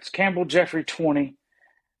 It's Campbell Jeffrey 20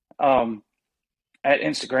 at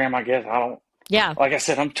Instagram. I guess I don't. Yeah. Like I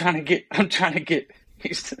said, I'm trying to get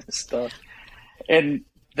used to this stuff. And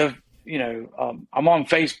I'm on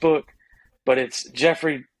Facebook, but it's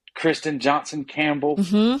Jeffrey Kristen Johnson Campbell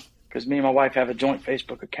because me and my wife have a joint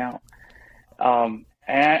Facebook account. And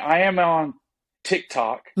I am on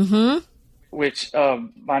TikTok, which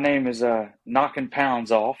my name is Knocking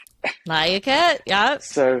Pounds Off. Like it, yeah.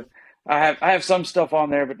 So I have some stuff on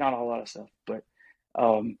there, but not a whole lot of stuff. But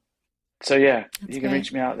so yeah, That's you can great.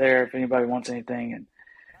 reach me out there if anybody wants anything.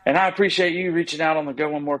 And I appreciate you reaching out on the Go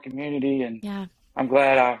One More community. And Yeah. I'm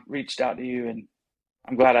glad I reached out to you, and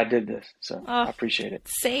I'm glad I did this. So I appreciate it.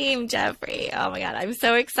 Same, Jeffrey. Oh my God, I'm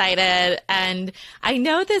so excited. And I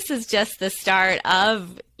know this is just the start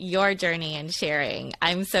of your journey and sharing.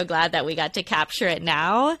 I'm so glad that we got to capture it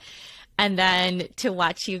now. And then to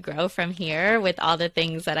watch you grow from here with all the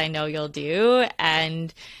things that I know you'll do.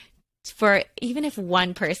 And for even if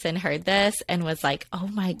one person heard this and was like, oh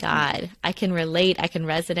my God, I can relate, I can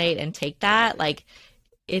resonate and take that, like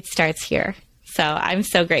it starts here. So I'm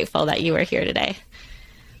so grateful that you were here today.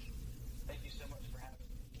 Thank you so much for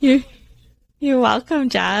having me. You're welcome,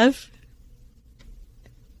 Jeff.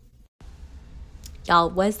 Y'all,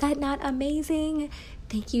 was that not amazing?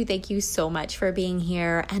 Thank you so much for being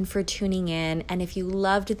here and for tuning in. And if you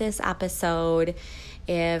loved this episode,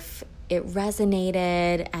 if it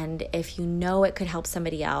resonated, and if you know it could help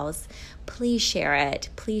somebody else, please share it.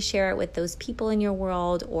 Please share it with those people in your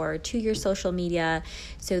world or to your social media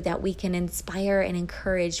so that we can inspire and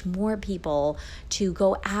encourage more people to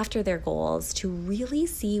go after their goals, to really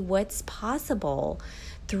see what's possible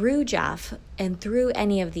through Jeff and through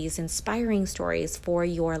any of these inspiring stories for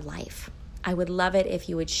your life. I would love it if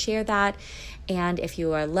you would share that. And if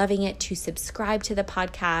you are loving it, to subscribe to the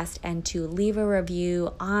podcast and to leave a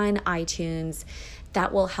review on iTunes.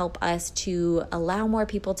 That will help us to allow more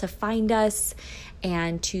people to find us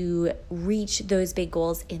and to reach those big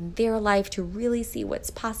goals in their life, to really see what's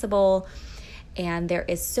possible. And there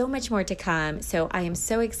is so much more to come. So I am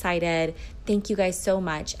so excited. Thank you guys so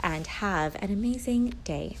much and have an amazing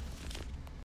day.